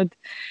vahel olnud.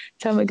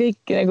 Saame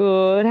kõik nagu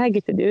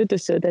räägitud ja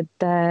jutustud, et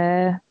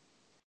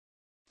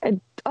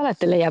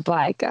alati leiab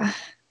aega.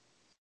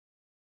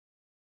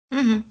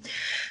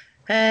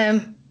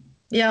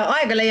 Ja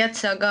aega leiad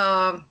sa ka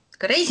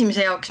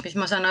reisimise jaoks, mis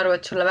ma saan aru,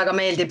 et sulle väga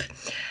meeldib.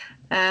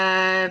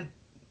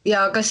 Ja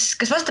kas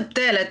vastab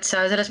tõele, et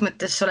sa selles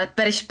mõttes oled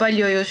päris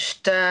palju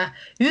just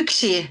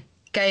üksi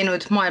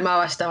käinud maailma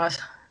avastamas?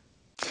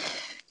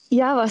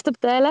 Ja vastab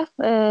tõele.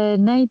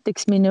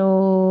 Näiteks minu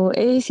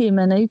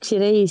esimene üksi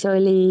reis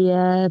oli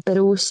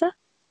Peruusse,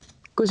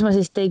 kus ma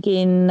siis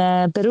tegin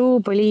Peruu,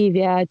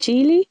 Boliivia,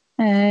 Tšiili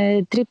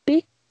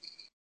tripi.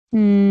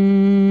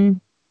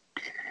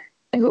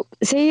 Nagu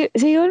see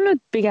ei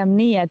olnud pigem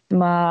nii, et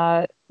ma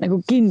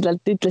nagu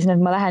kindlalt ütlesin,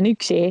 et ma lähen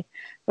üksi,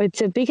 vaid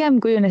see pigem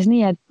kujunes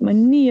nii, et ma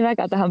nii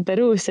väga tahan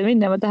Peruusse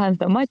minna, ma tahan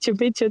seda Machu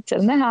Picchut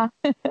seal näha.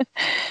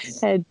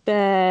 et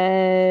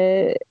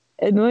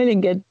ma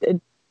olingi, et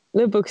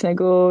lõpuks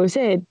nagu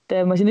see, et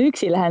ma sinna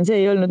üksi lähen,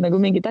 see ei olnud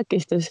nagu mingi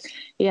takistus.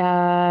 Ja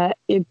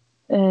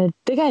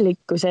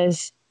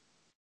tegelikkuses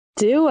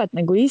sa jõuad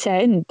nagu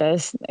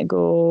iseendas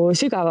nagu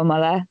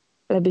sügavamale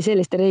läbi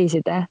selliste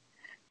reiside.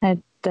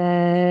 Et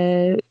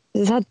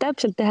sa saad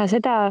täpselt teha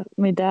seda,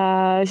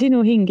 mida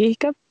sinu hing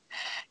ihkab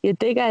ja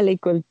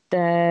tegelikult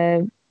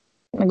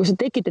nagu sa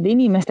tekitad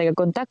inimestega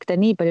kontakte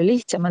nii palju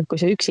lihtsamalt, kui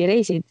sa üksi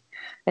reisid.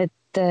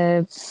 Et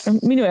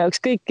minu jaoks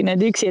kõik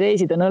need üksi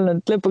reisid on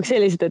olnud lõpuks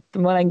sellised, et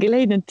ma olengi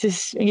leidnud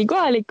siis mingi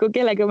kohaliku,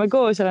 kellega me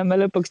koos oleme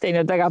lõpuks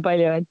teinud väga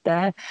palju,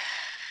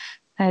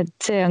 et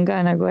see on ka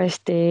nagu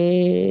hästi,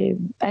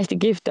 hästi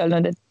kihvt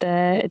olnud, et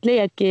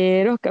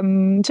leiadki rohkem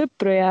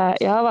sõpru ja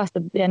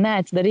avastad ja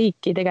näed seda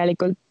riiki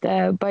tegelikult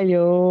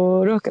palju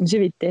rohkem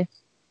süviti.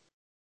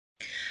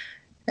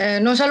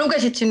 No sa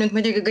lugesid siin nüüd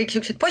muidugi kõik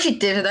sellised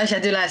positiivsed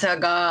asjad üles,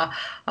 aga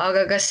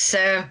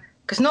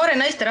kas noore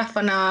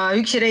naisterahvana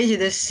üksi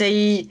reisides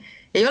ei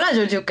ole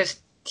sul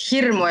niisugust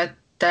hirmu,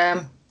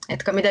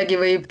 et ka midagi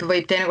võib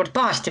teinekord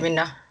pahasti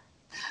minna?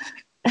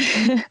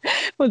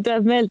 Mul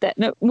tuleb meelde,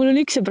 no mul on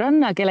üks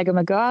sõbranna, kellega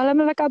me ka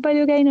oleme väga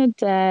palju käinud.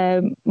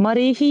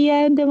 Mari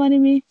Hiie on tema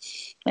nimi.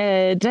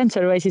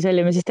 Transferwise'is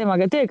olime siis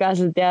temaga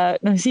töökaaslased ja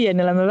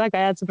siiani oleme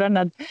väga head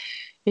sõbrannad.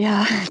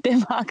 Ja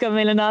temaga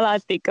meil on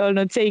alati ikka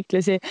olnud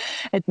seiklusi,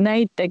 et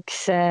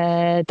näiteks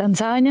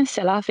Tansaanias,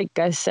 seal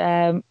Aafrikas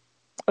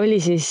oli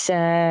siis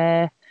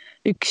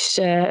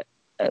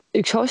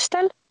üks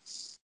hostel,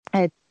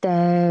 et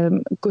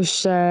kus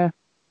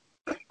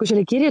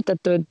oli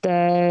kirjutatud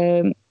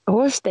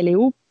hosteli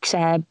ukse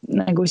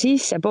nagu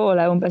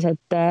sissepoole umbes,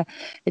 et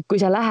kui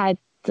sa lähed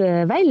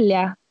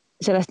välja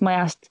sellest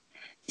majast,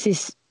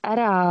 siis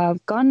ära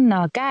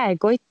kanna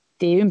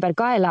käekotti ümber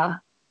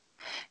kaela.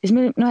 Ja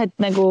siis et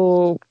nagu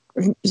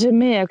see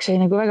meie jaoks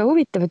oli nagu väga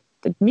huvitav,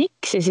 et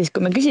miks ja siis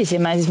kui me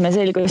küsisime, siis me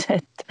selgus,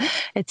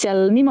 et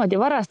seal niimoodi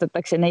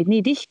varastatakse neid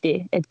nii tihti,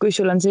 et kui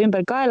sul on see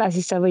ümber kaela,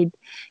 siis sa võid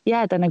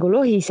jääda nagu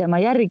lohisema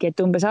järgi,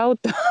 et umbes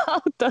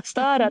autost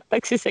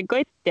haaratakse see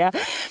kott ja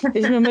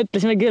siis me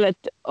mõtlesime küll,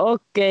 et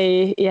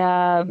okei,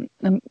 ja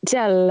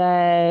seal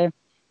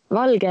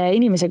valge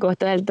inimese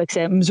kohta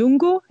öeldakse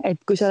mzungu, et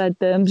kui sa oled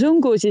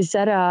mzungu, siis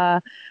ära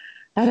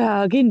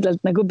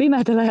kindlalt nagu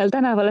pimedal ajal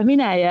tänavale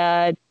mine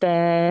ja et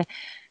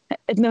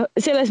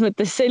selles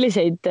mõttes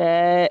selliseid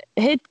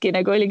hetki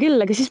nagu oli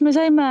küll, aga siis me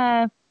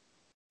saime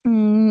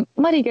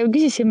Mariga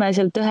küsisime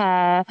sealt ühe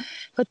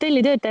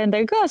hotellitöötaja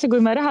endaga kaasa,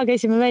 kui me raha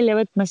käisime välja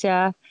võtmas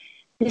ja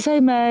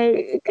saime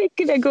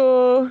kõik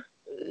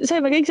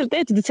sealt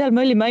tehtud, et seal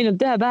me olime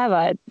ainult 1 päeva,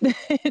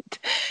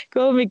 et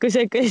kui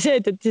hommikusöök oli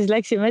söödud, siis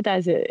läksime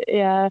edasi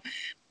ja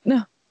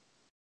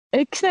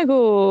eks nagu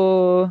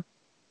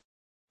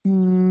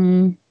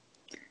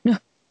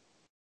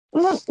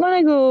ma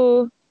nagu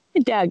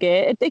ei teagi,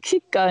 et eks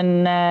ikka on,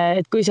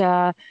 et kui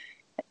sa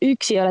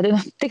üksi oled,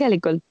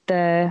 tegelikult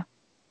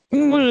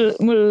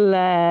mul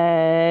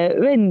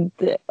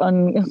vend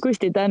on,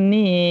 Kusti, ta on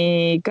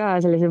nii ka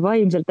sellise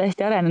vaimselt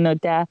hästi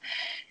arenenud ja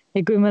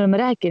kui me oleme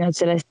rääkinud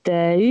sellest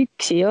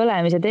üksi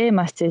olemise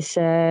teemast, siis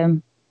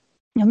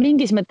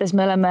mingis mõttes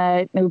me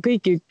oleme nagu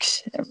kõik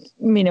üks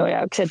minu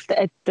jaoks,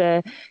 et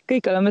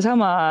kõik oleme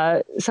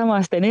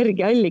samast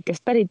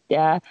energiaallikast pärit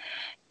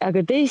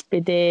aga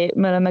teistpidi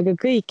me oleme ka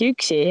kõik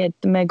üksi, et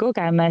me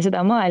kogeme seda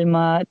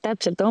maailma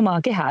täpselt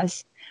oma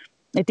kehas.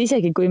 Et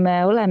isegi kui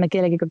me oleme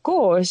kellegiga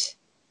koos,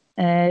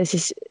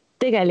 siis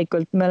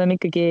tegelikult me oleme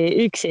ikkagi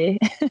üksi.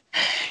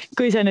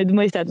 Kui sa nüüd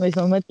mõistad, mis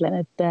ma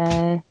mõtlen, et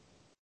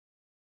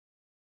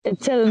et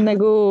seal on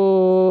nagu,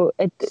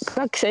 et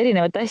kaks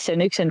erinevat asja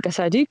on, üks on, kas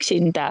sa oled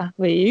üksinda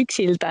või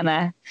üksildane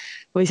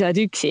või sa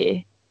oled üksi,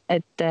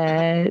 et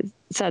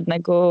saad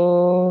nagu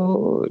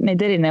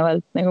neid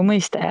erinevalt nagu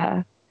mõista ja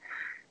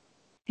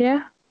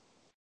jah,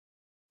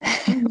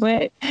 ma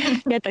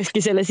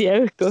jätakski selle siia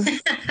õhku.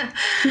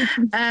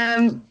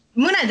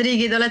 Mõned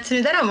riigid oled sa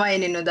nüüd ära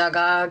maininud,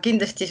 aga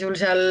kindlasti sul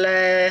seal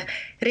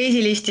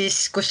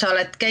reisilistis, kus sa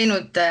oled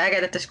käinud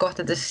ägedates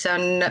kohtades,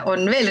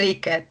 on veel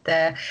riike, et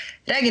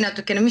räägi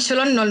natukene, mis sul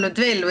on olnud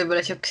veel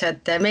võib-olla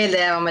siuksed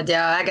meeldejäävamad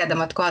ja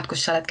ägedamad kohad,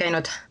 kus sa oled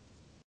käinud?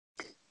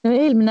 No,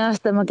 eelmine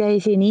aasta ma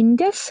käisin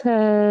Indias,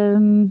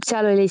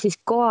 seal oli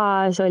siis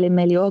Goas oli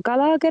meil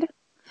joogalaager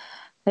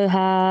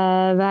ühe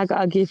väga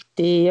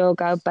kihvti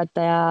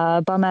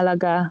joogaõpetaja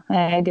Pamelaga,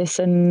 kes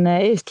on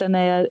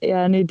eestlane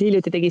ja nüüd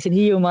hiljuti tegi siin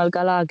Hiiumaal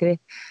ka laagri.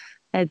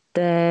 Et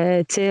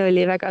see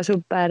oli väga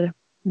super.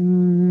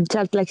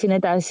 Sealt läksin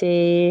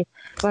edasi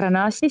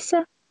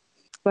Varanasisse.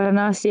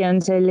 Varanasi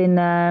on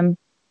selline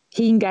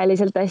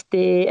hingeliselt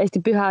hästi, hästi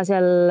püha,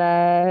 seal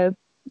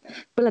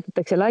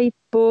põletatakse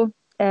laipu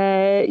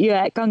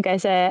jõe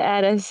Kangese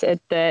ääres,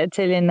 et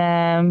selline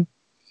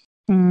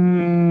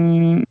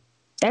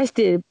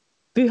hästi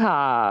püha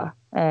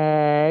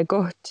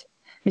koht,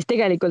 mis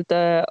tegelikult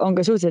on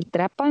ka suhteliselt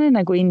räpane,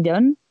 nagu India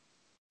on.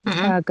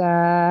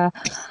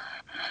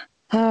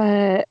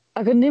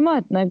 Aga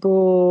nemad nagu,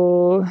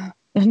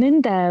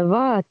 nende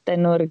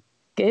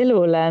vaatenurk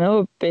elule on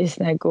hoopis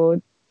nagu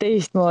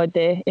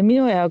teistmoodi ja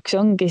minu jaoks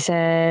ongi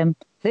see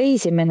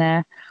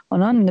reisimine on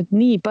andnud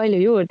nii palju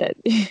juurde, et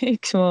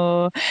üks mu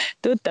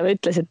tuttav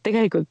ütles, et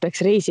tegelikult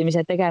peaks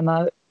reisimise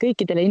tegema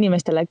kõikidele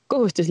inimestele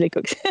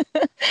kohustuslikuks.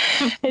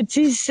 Et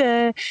siis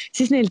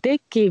neil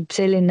tekib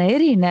selline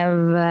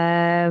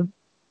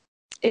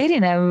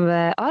erinev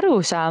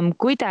arusaam,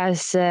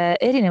 kuidas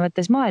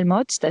erinevates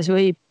maailma otstes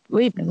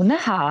võib nagu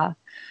näha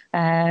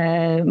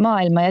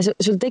maailma ja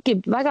sul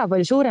tekib väga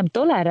palju suurem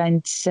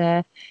tolerants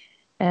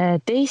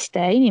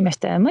teiste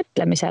inimeste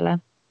mõtlemisele.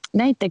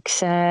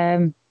 Näiteks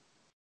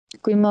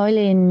kui ma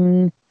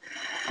olin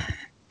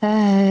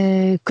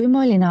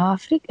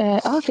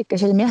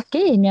Aafrikas, olime jah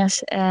Keenias,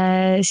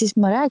 siis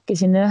ma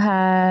rääkisin ühe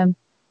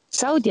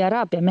Saudi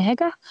Araabia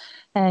mehega,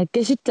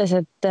 kes ütles,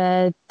 et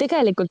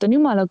tegelikult on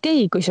jumala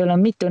okei, kui sul on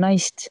mitu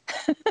naist.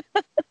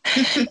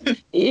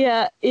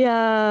 ja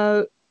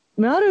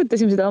me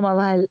arutasime seda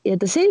omavahel ja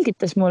ta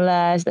selgitas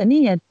mulle seda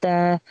nii, et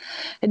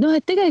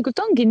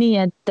tegelikult ongi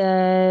nii, et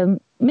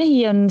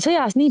mehi on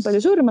sõjas nii palju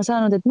surma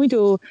saanud, et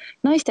muidu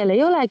naistel ei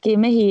olegi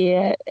mehi,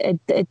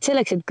 et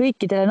selleks, et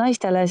kõikidele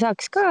naistele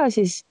saaks ka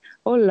siis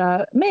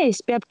olla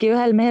mees, peabki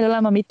ühel mehel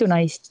olema mitu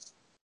naist.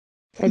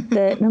 Et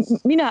no,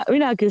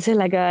 mina küll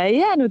sellega ei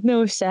jäänud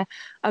nõusse,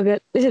 aga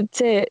lihtsalt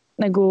see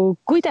nagu,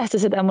 kuidas ta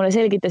seda mulle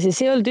selgitas,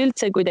 see ei olnud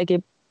üldse kuidagi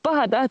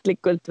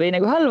pahatahtlikult või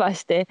nagu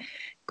halvasti,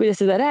 kuidas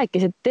seda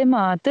rääkis, et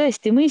tema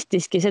tõesti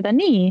mõistiski seda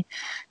nii.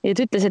 Ja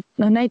ta ütles, et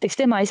näiteks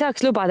tema ei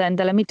saaks lubada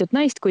endale mitut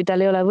naist, kui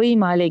tal ei ole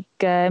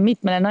võimalik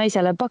mitmele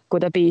naisele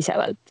pakkuda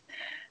piisavalt.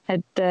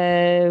 Et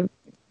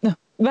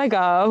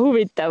väga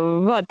huvitav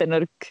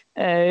vaatenurk,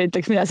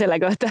 ütleks mina selle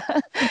kohta.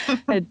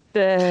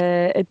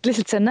 et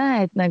lihtsalt sa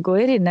näed nagu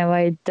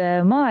erinevaid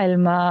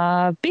maailma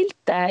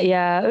pilte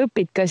ja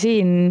õpid ka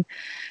siin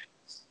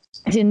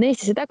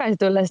Eestisse tagasi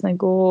tulles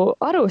nagu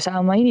aru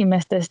saama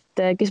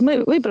inimestest, kes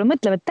võib-olla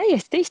mõtlevad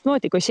täiesti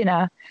teistmoodi kui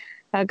sina,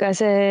 aga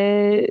sa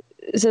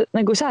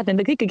nagu saad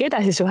nendega ikkagi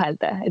edasi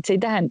suhelda, et see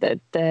ei tähenda,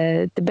 et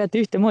te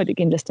peate ühtemoodi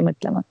kindlasti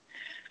mõtlema.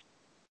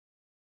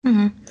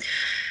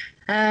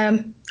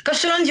 Kas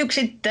sul on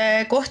siukseid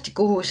kohti,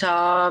 kuhu sa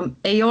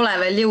ei ole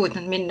veel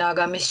jõudnud minna,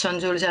 aga mis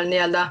on sul seal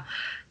nii-öelda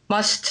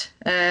must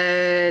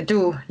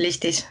do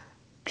listis?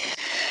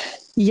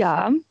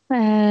 Jaa,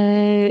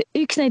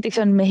 üks näiteks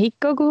on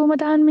Mehhiko, kuhu ma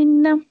tahan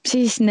minna,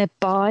 siis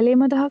Nepaali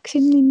ma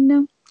tahaksin minna.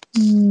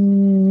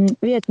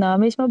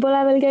 Vietnamis ma pole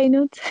veel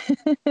käinud.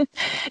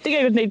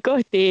 Tegelikult neid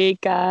kohti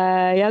ikka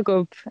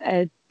jagub,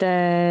 et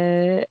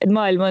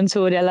maailm on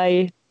suur ja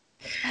lai.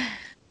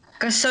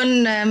 Kas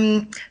on,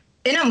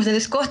 enamus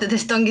nendest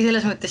kohtadest ongi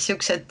selles mõttes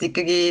siuksed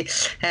ikkagi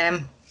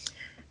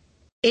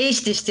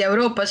Eestist ja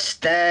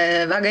Euroopast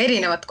väga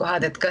erinevad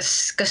kohad, et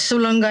kas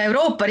sul on ka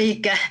Euroopa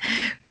riike,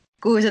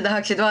 kuhu sa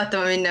tahaksid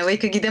vaatama minna või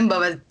ikkagi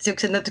tõmbavad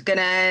siuksed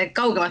natukene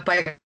kaugemad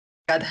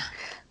paigad?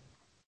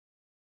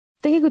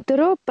 Tegelikult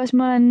Euroopas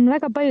ma olen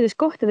väga paljudes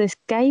kohtades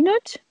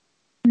käinud.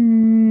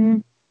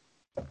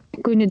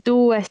 Kui nüüd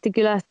uuesti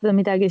külastada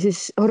midagi, siis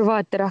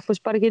Horvaatia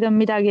rahvuspargid on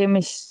midagi,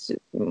 mis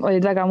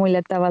olid väga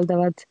muljet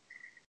avaldavad.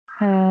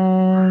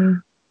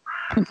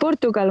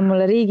 Portugal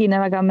mulle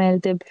riigina väga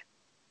meeldib.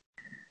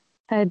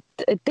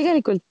 Et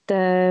tegelikult,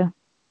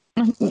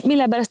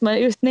 mille pärast ma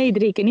just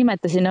neid riike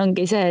nimetasin,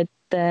 ongi see,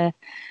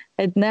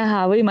 et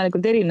näha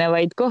võimalikult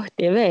erinevaid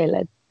kohti veel,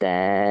 et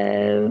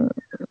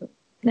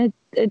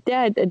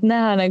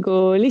näha nagu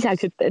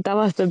lisaks, et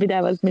avastada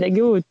pidevalt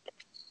midagi uut.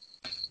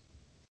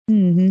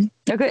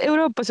 Aga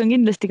Euroopas on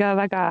kindlasti ka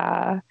väga,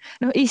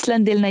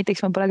 Islandil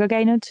näiteks ma pole ka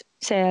käinud,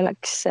 see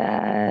oleks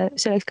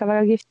ka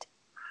väga kihvt.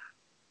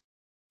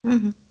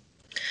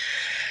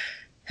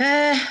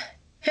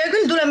 Hea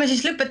küll, tuleme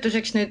siis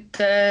lõpetuseks nüüd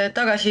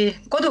tagasi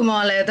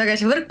kodumaale ja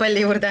tagasi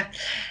võrkpalli juurde.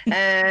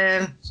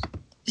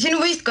 Sinu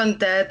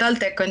võistkond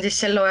TalTech on siis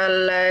sel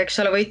ajal, eks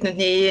ole, võitnud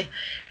nii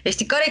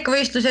Eesti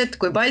karikavõistlused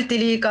kui Balti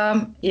liiga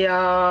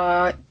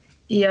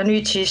ja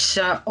nüüd siis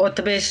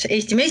ootab ees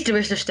Eesti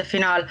meistrivõistluste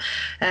finaal.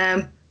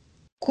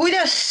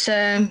 Kuidas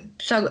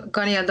sa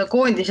ka nii-öelda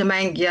koondise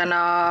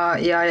mängijana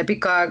ja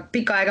pikka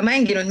aega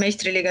mänginud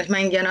meistriliigas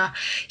mängijana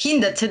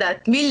hindad seda,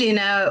 et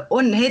milline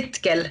on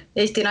hetkel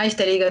Eesti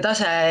naisteliiga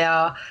tase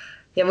ja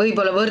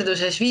võib-olla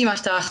võrdluses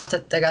viimaste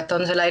aastatega, et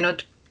on see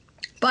läinud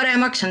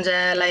paremaks, on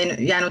see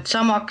jäänud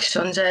samaks,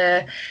 on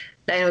see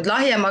läinud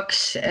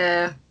lahjemaks,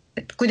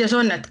 et kuidas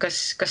on, et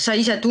kas sa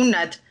ise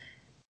tunned,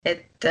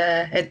 et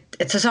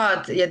sa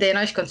saad ja teie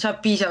naiskond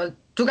saab piisavalt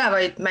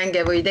tugevaid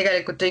mänge või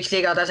tegelikult võiks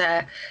liiga tase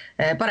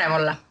parem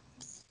olla?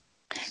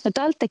 No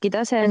TalTechi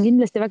tase on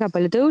kindlasti väga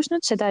palju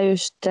tõusnud, seda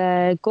just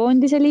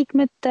koondise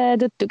liikmete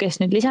tõttu,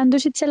 kes nüüd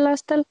lisandusid sel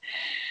aastal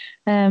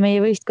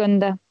meie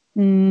võistkonda.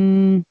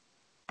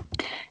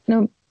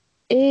 No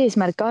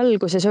eesmärk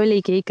alguses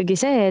oligi ikkagi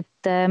see,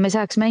 et me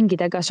saaks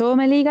mängida ka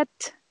Soome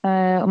liigat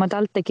oma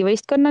TalTechi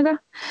võistkonnaga.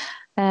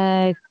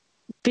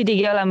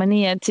 Pidigi olema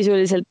nii, et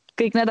sisuliselt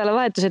kõik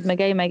nädalavahetused me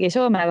käimegi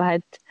Soome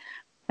vahet,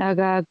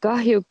 aga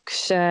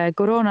kahjuks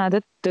koroona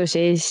tõttu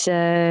siis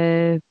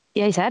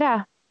jäi see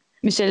ära,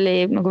 mis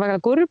oli nagu väga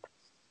kurb.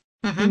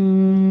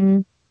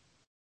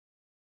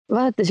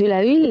 Vaadates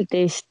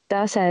üleüldist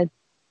taset,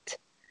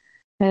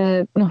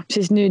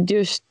 siis nüüd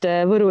just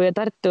Võru ja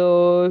Tartu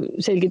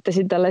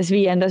selgitasid alles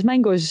 5.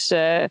 mängus,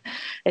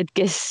 et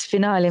kes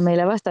finaali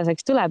meile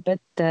vastaseks tuleb,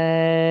 et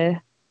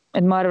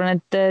ma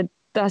arvan, et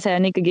tase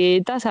on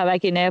ikkagi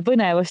tasavägine ja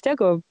põnevust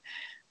jagub.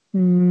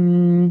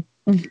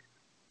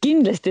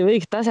 Kindlasti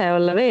võiks tase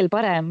olla veel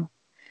parem,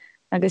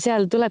 aga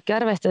seal tulebki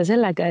arvestada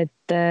sellega,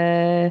 et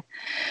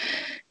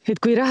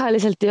kui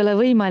rahaliselt ei ole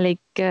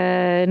võimalik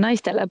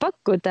naistele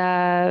pakkuda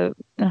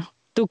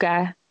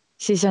tuge,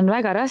 siis on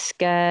väga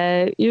raske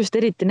just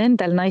eriti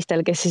nendel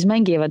naistel, kes siis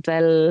mängivad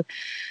veel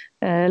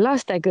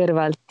laste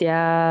kõrvalt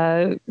ja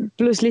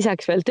pluss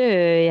lisaks veel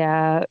töö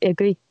ja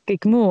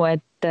kõik muu,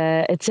 et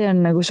see on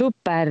nagu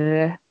super,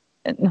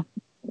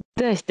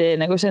 tõesti,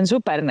 nagu see on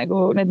super,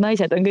 nagu need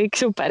naised on kõik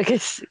super,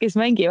 kes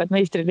mängivad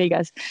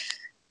meistriliigas.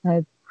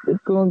 Et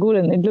kui ma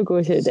kuulen neid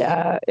lugusid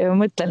ja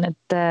mõtlen,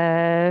 et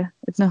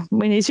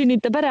mõni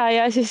sünnitab ära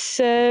ja siis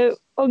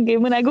ongi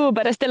mõne kuu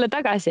pärast jälle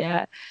tagasi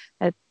ja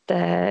et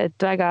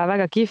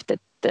väga kihvt,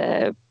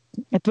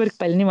 et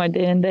võrkpall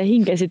niimoodi nende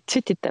hingesid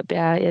sütitab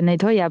ja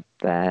neid hoiab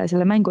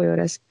selle mängu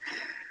juures.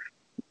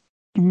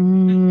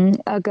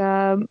 Aga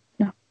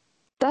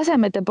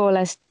tasemete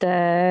poolest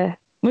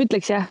ma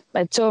ütleks jah,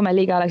 et Soome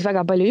liiga oleks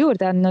väga palju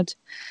juurde andnud,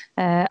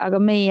 aga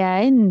meie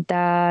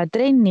enda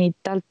trennid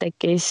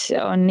TalTechis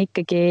on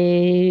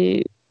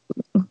ikkagi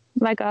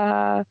väga,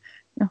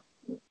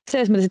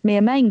 selles mõttes, et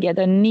meie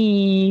mängijad on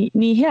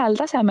nii heal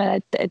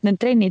tasemel, et need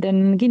trennid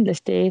on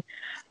kindlasti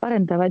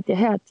arendavad ja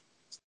head.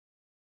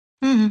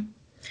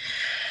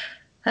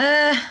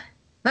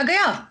 Väga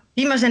hea.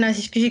 Viimasena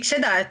siis küsiks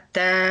seda, et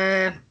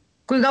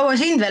kui kaua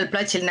sind veel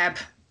platsil näeb?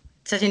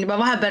 Sa siin juba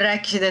vahepeal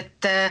rääkisid,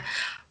 et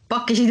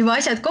pakkisid juba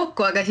asjad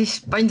kokku, aga siis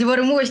pandi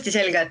vorm uuesti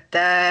selga, et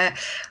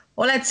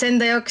oled sa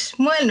enda jaoks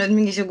mõelnud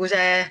mingisuguse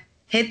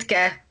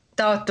hetke,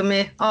 daatumi,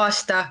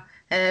 aasta,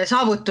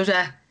 saavutuse,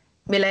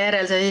 mille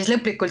järel sa siis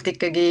lõplikult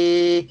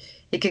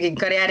ikkagi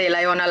karjäärile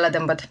joone alla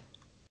tõmbad?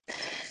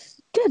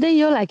 Tead,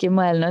 ei olegi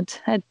mõelnud,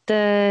 et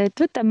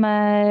võtame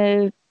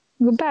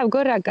päev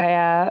korraga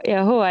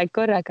ja hooaeg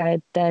korraga,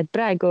 et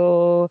praegu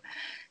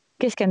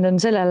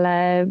keskendun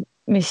sellele,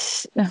 mis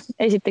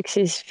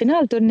esiteks siis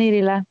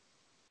finaalturniirile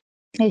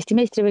Eesti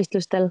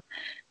meistrivõistlustel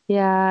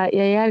ja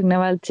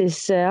järgnevalt siis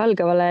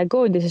algavale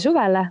koondise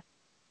suvele.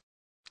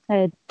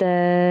 Et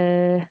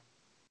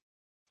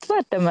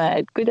vaatame,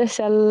 et kuidas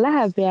seal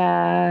läheb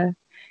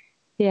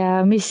ja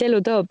mis elu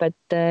toob,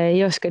 et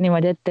ei oska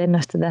niimoodi ette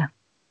ennustada.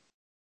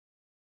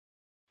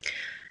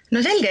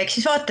 No selge, eks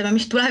siis vaatame,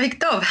 mis tulevik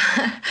toob.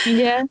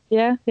 Ja.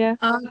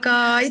 Aga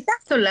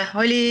aitäh sulle,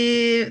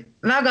 oli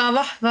väga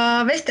vahva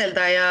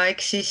vestelda ja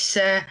eks siis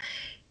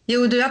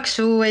jõudu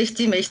jaksu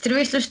Eesti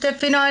meistrivõistluste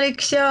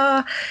finaaliks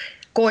ja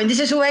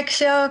koondise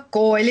suveks ja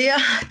kooli ja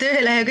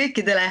tööle ja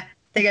kõikidele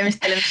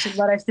tegemistele, mis sul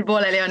varasti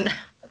pooleli on.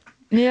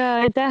 Ja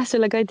aitäh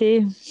sulle, Kadi.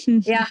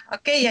 Ja,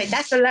 okei,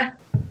 aitäh sulle.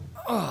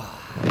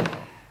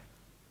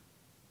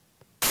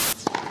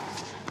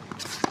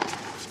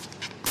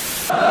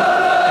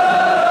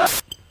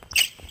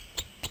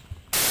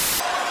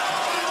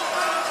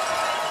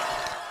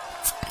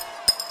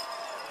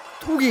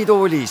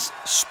 Tugitoolis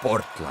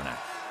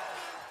sportlane.